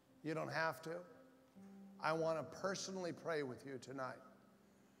 You don't have to. I want to personally pray with you tonight.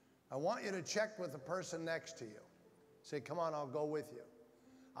 I want you to check with the person next to you. Say, come on, I'll go with you.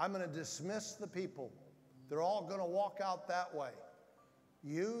 I'm going to dismiss the people. They're all going to walk out that way.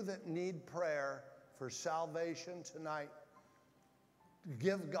 You that need prayer for salvation tonight,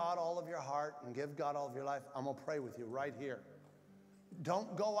 give God all of your heart and give God all of your life. I'm going to pray with you right here.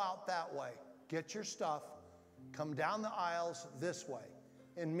 Don't go out that way. Get your stuff. Come down the aisles this way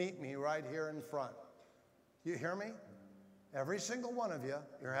and meet me right here in front. You hear me? Every single one of you,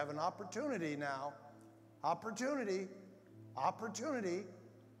 you're having opportunity now. Opportunity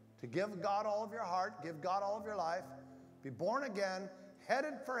to give God all of your heart, give God all of your life, be born again,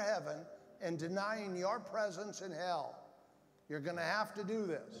 headed for heaven, and denying your presence in hell. You're going to have to do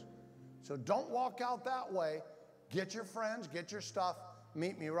this. So don't walk out that way. Get your friends, get your stuff,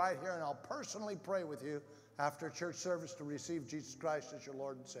 meet me right here, and I'll personally pray with you after church service to receive Jesus Christ as your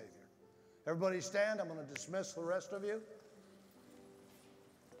Lord and Savior. Everybody stand. I'm going to dismiss the rest of you.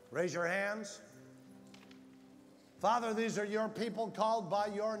 Raise your hands. Father, these are your people called by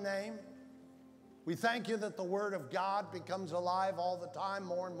your name. We thank you that the Word of God becomes alive all the time,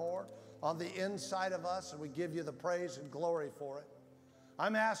 more and more, on the inside of us, and we give you the praise and glory for it.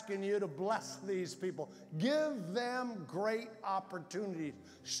 I'm asking you to bless these people. Give them great opportunities.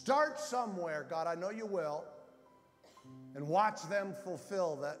 Start somewhere, God, I know you will, and watch them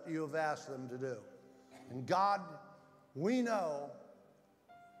fulfill that you have asked them to do. And God, we know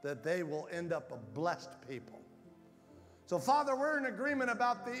that they will end up a blessed people. So, Father, we're in agreement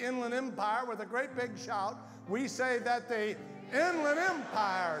about the Inland Empire with a great big shout. We say that the Inland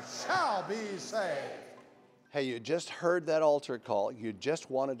Empire shall be saved. Hey, you just heard that altar call. You just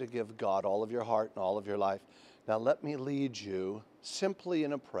wanted to give God all of your heart and all of your life. Now let me lead you simply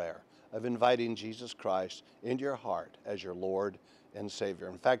in a prayer of inviting Jesus Christ into your heart as your Lord and Savior.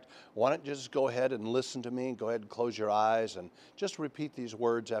 In fact, why don't you just go ahead and listen to me? Go ahead and close your eyes and just repeat these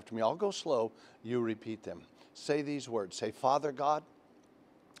words after me. I'll go slow. You repeat them. Say these words. Say, Father God,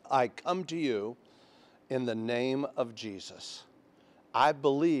 I come to you in the name of Jesus. I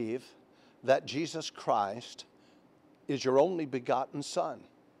believe that Jesus Christ is your only begotten Son,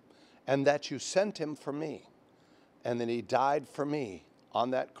 and that you sent him for me, and that he died for me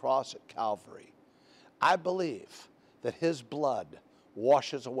on that cross at Calvary. I believe that his blood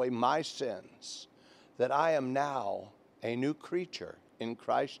washes away my sins, that I am now a new creature in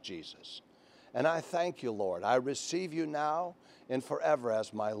Christ Jesus. And I thank you, Lord. I receive you now and forever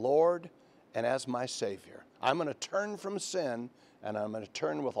as my Lord and as my Savior. I'm going to turn from sin, and I'm going to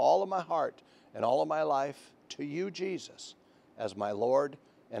turn with all of my heart and all of my life to you, Jesus, as my Lord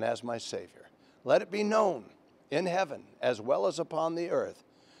and as my Savior. Let it be known in heaven as well as upon the earth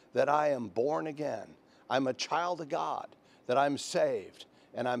that I am born again. I'm a child of God, that I'm saved,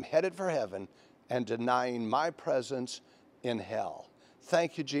 and I'm headed for heaven and denying my presence in hell.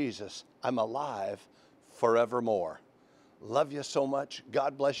 Thank you, Jesus. I'm alive forevermore. Love you so much.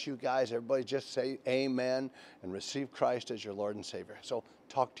 God bless you guys. Everybody just say amen and receive Christ as your Lord and Savior. So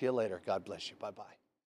talk to you later. God bless you. Bye-bye.